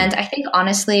 And I think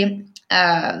honestly,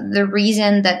 the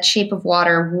reason that Shape of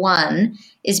Water won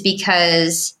is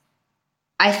because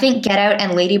I think Get Out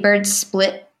and Lady Bird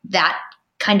split that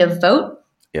kind of vote,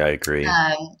 Yeah, I agree.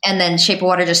 and then Shape of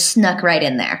Water just snuck right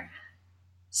in there.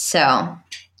 So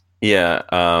Yeah.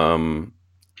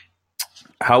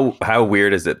 How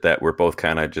weird is it that we're both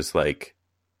kind of just like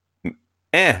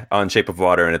on Shape of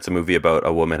Water, and it's a movie about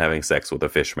a woman having sex with a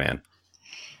fish man.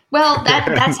 well,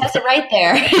 that says it right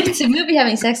there. It's a movie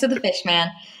having sex with a fish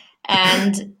man,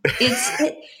 and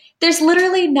there's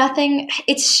literally nothing.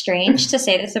 It's strange to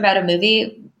say this about a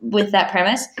movie with that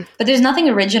premise, but there's nothing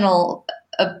original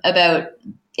about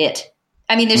it.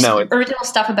 I mean, there's original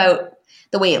stuff about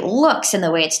the way it looks and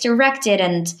the way it's directed,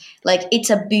 and like it's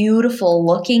a beautiful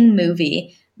looking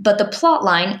movie, but the plot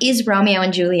line is Romeo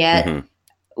and Juliet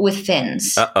with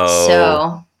fins.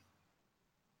 So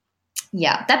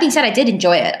yeah, that being said, I did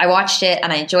enjoy it. I watched it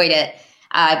and I enjoyed it.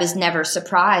 I was never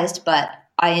surprised, but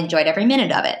I enjoyed every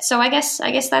minute of it. So I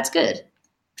guess that's good.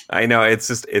 I know,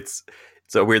 it's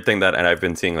a weird thing that, and I've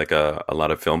been seeing like a lot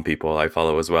of film people I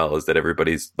follow as well, is that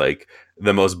everybody's like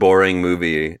the most boring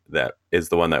movie that is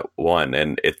the one that won,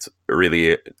 and it's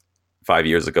really 5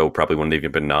 years ago probably wouldn't have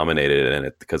even been nominated in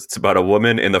it because it's about a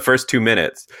woman in the first 2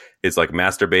 minutes is like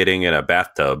masturbating in a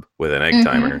bathtub with an egg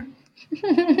timer.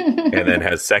 And then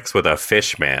has sex with a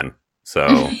fish man.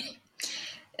 So,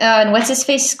 and what's his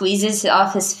face squeezes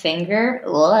off his finger.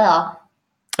 Ugh.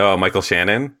 Oh, Michael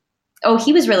Shannon. Oh,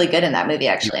 he was really good in that movie,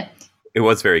 actually. It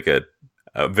was very good.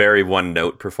 A very one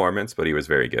note performance, but he was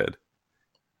very good.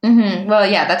 Well,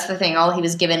 yeah, that's the thing. All he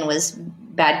was given was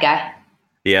bad guy.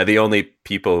 Yeah, the only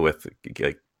people with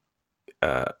like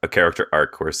a character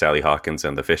arc were Sally Hawkins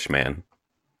and the Fish Man.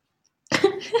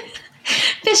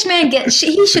 Fishman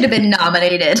he should have been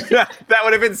nominated. That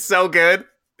would have been so good.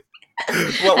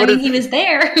 He was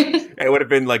there. It would have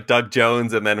been like Doug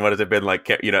Jones, and then what has it been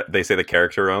like? You know, they say the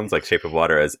character owns like Shape of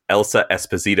Water as Elsa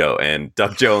Esposito, and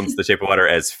Doug Jones, the Shape of Water,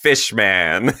 as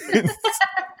Fishman.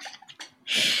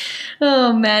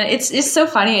 Oh man, it's so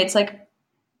funny. It's like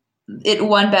it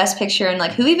won Best Picture, and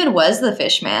like who even was the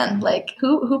Fishman? Like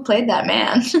who played that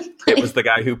man? It was the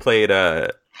guy who played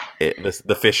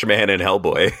the Fishman in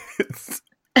Hellboy.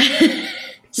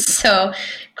 So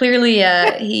clearly,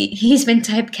 he's been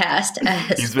typecast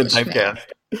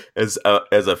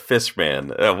as a fish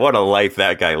man. What a life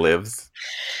that guy lives.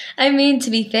 I mean, to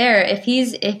be fair, if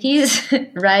he's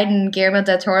riding Guillermo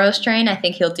del Toro's train, I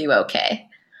think he'll do okay.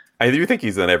 I do think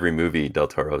he's in every movie del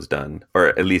Toro's done,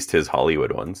 or at least his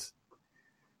Hollywood ones.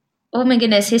 Oh my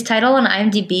goodness, his title on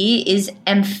IMDb is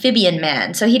Amphibian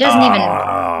Man, so he doesn't even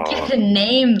get a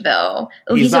name though.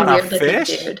 Oh, he's a weird looking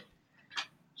dude.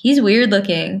 He's weird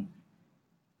looking.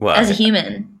 What? As a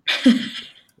human.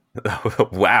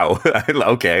 Wow.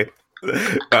 Okay.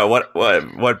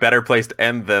 What better place to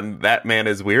end than that man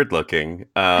is weird looking?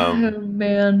 Oh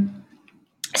man.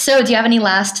 So, do you have any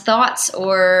last thoughts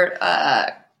or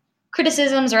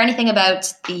criticisms or anything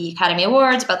about the Academy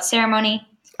Awards, about the ceremony?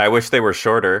 I wish they were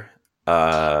shorter.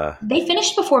 They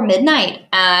finished before midnight,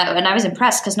 and I was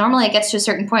impressed because normally it gets to a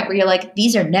certain point where you're like,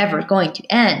 these are never going to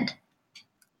end.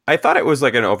 I thought it was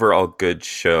like an overall good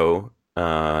show.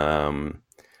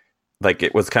 Like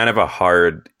it was kind of a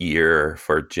hard year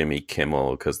for Jimmy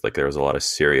Kimmel because like there was a lot of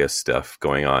serious stuff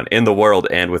going on in the world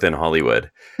and within Hollywood.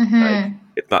 Like,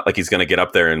 it's not like he's going to get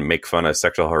up there and make fun of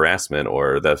sexual harassment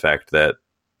or the fact that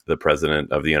the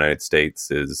president of the United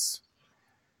States is,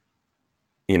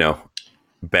 you know,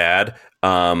 bad.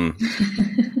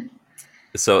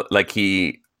 So like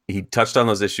he touched on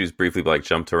those issues briefly, but like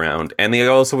jumped around, and he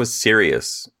also was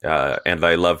serious. And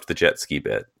I loved the jet ski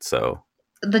bit. So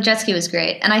the jet ski was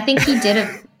great, and I think he did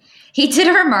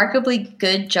a remarkably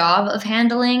good job of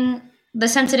handling the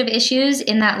sensitive issues.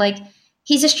 In that, like,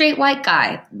 he's a straight white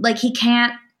guy, like he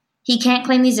can't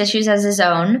claim these issues as his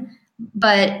own,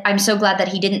 but I'm so glad that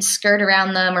he didn't skirt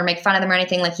around them or make fun of them or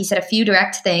anything. Like, he said a few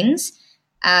direct things,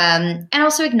 and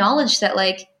also acknowledged that,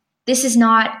 like, this is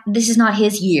not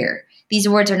his year. These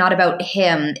awards are not about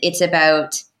him. It's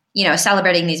about,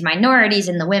 celebrating these minorities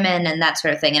and the women and that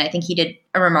sort of thing. And I think he did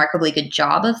a remarkably good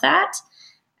job of that.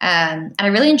 And I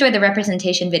really enjoyed the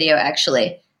representation video,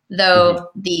 actually, though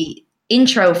the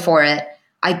intro for it,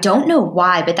 I don't know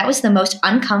why, but that was the most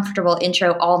uncomfortable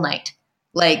intro all night.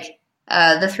 Like,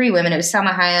 the three women, it was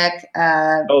Salma Hayek.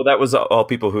 That was all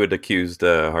people who had accused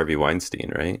Harvey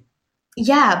Weinstein, right?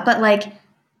 Yeah, but like,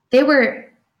 it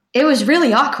was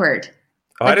really awkward.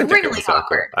 Oh, like, I didn't think really it was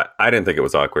awkward. I didn't think it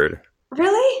was awkward.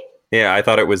 Really? Yeah, I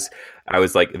thought it was. I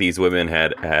was like, these women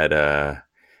had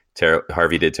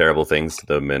Harvey did terrible things to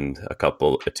them, and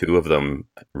two of them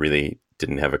really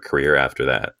didn't have a career after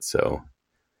that. So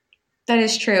that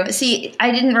is true. See,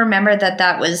 I didn't remember that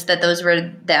those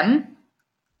were them.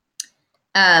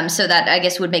 So that, I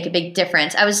guess, would make a big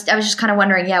difference. I was just kind of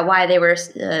wondering, why they were,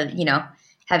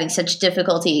 having such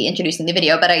difficulty introducing the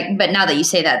video. But now that you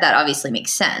say that obviously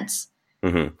makes sense.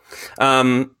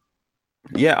 Mm-hmm.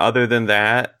 Other than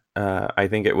that, I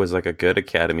think it was like a good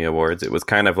Academy Awards. It was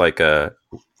kind of like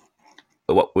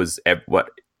what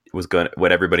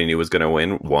everybody knew was going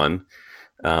to won.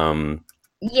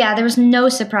 There was no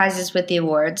surprises with the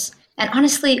awards, and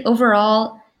honestly,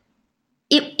 overall,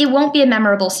 it won't be a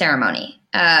memorable ceremony.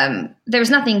 There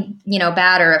was nothing,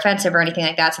 bad or offensive or anything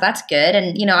like that, so that's good.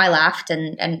 And I laughed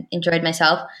and enjoyed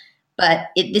myself. But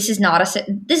this is not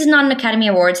an Academy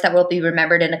Awards that will be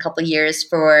remembered in a couple of years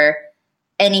for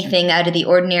anything out of the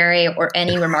ordinary or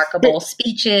any remarkable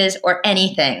speeches or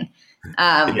anything.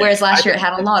 Whereas last year it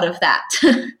had a lot of that.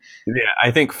 Yeah,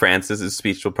 I think Francis's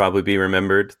speech will probably be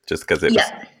remembered just because it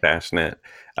was passionate.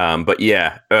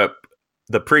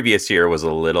 The previous year was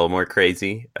a little more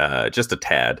crazy, just a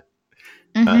tad.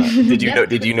 Did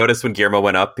you notice when Guillermo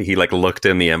went up, he like looked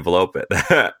in the envelope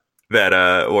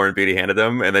that Warren Beatty handed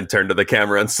him, and then turned to the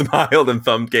camera and smiled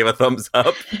and gave a thumbs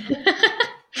up.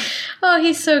 Oh,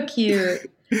 he's so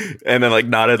cute. And then like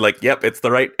nodded, like, "Yep, it's the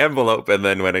right envelope." And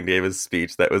then went and gave his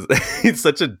speech. That was he's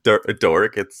such a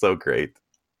dork. It's so great.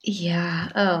 Yeah.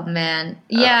 Oh man.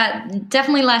 Yeah.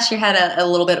 Definitely last year had a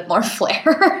little bit more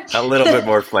flair. A little bit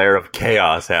more flair of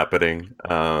chaos happening.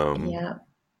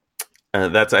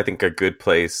 That's, I think, a good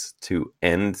place to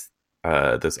end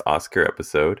this Oscar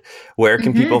episode. Where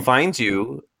can people find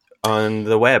you on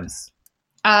the webs?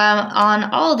 On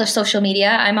all the social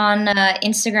media. I'm on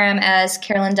Instagram as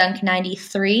Carolyn Dunk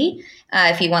 93.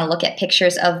 If you want to look at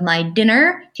pictures of my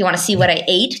dinner, if you want to see what I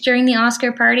ate during the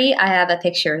Oscar party, I have a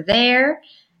picture there.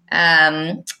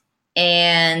 And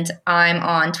I'm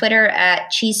on Twitter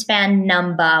at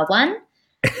cheesefan1.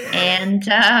 And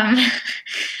I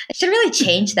should really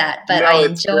change that, but I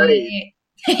enjoy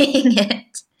saying it.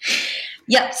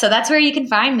 Yep. So that's where you can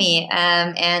find me.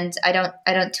 And I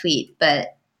don't tweet,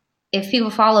 but if people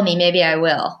follow me, maybe I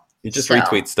will. You just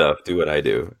retweet stuff. Do what I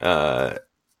do.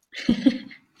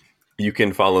 You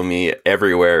can follow me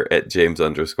everywhere at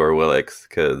James_Willix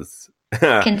because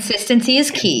consistency is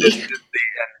key.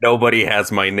 Nobody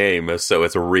has my name, so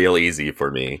it's real easy for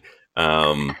me.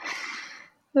 Other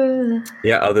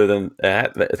than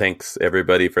that, thanks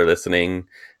everybody for listening.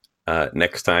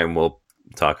 Next time we'll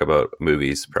talk about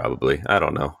movies, probably. I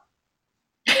don't know.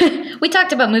 We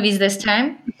talked about movies this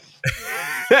time.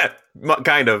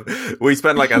 Kind of. We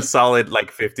spent like a solid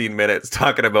 15 minutes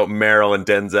talking about Meryl and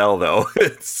Denzel, though.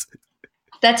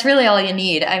 That's really all you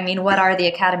need. I mean, what are the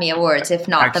Academy Awards if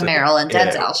not the Meryl and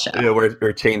Denzel show? Yeah,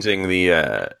 we're changing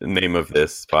the name of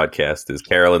this podcast is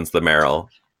Carolyn's the Meryl.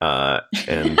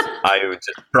 And I was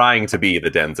just trying to be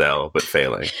the Denzel, but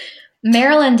failing.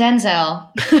 Meryl and Denzel.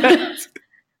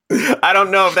 I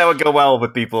don't know if that would go well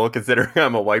with people, considering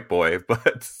I'm a white boy,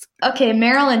 but... Okay,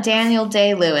 Meryl and Daniel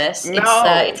Day-Lewis. No.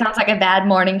 It sounds like a bad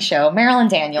morning show. Meryl and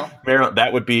Daniel. Meryl,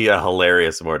 that would be a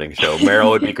hilarious morning show. Meryl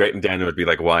would be great, and Daniel would be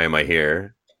like, "Why am I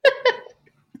here?"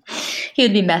 He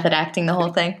would be method acting the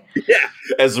whole thing. Yeah,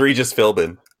 as Regis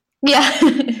Philbin. Yeah,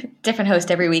 different host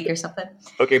every week or something.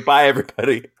 Okay, bye,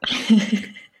 everybody.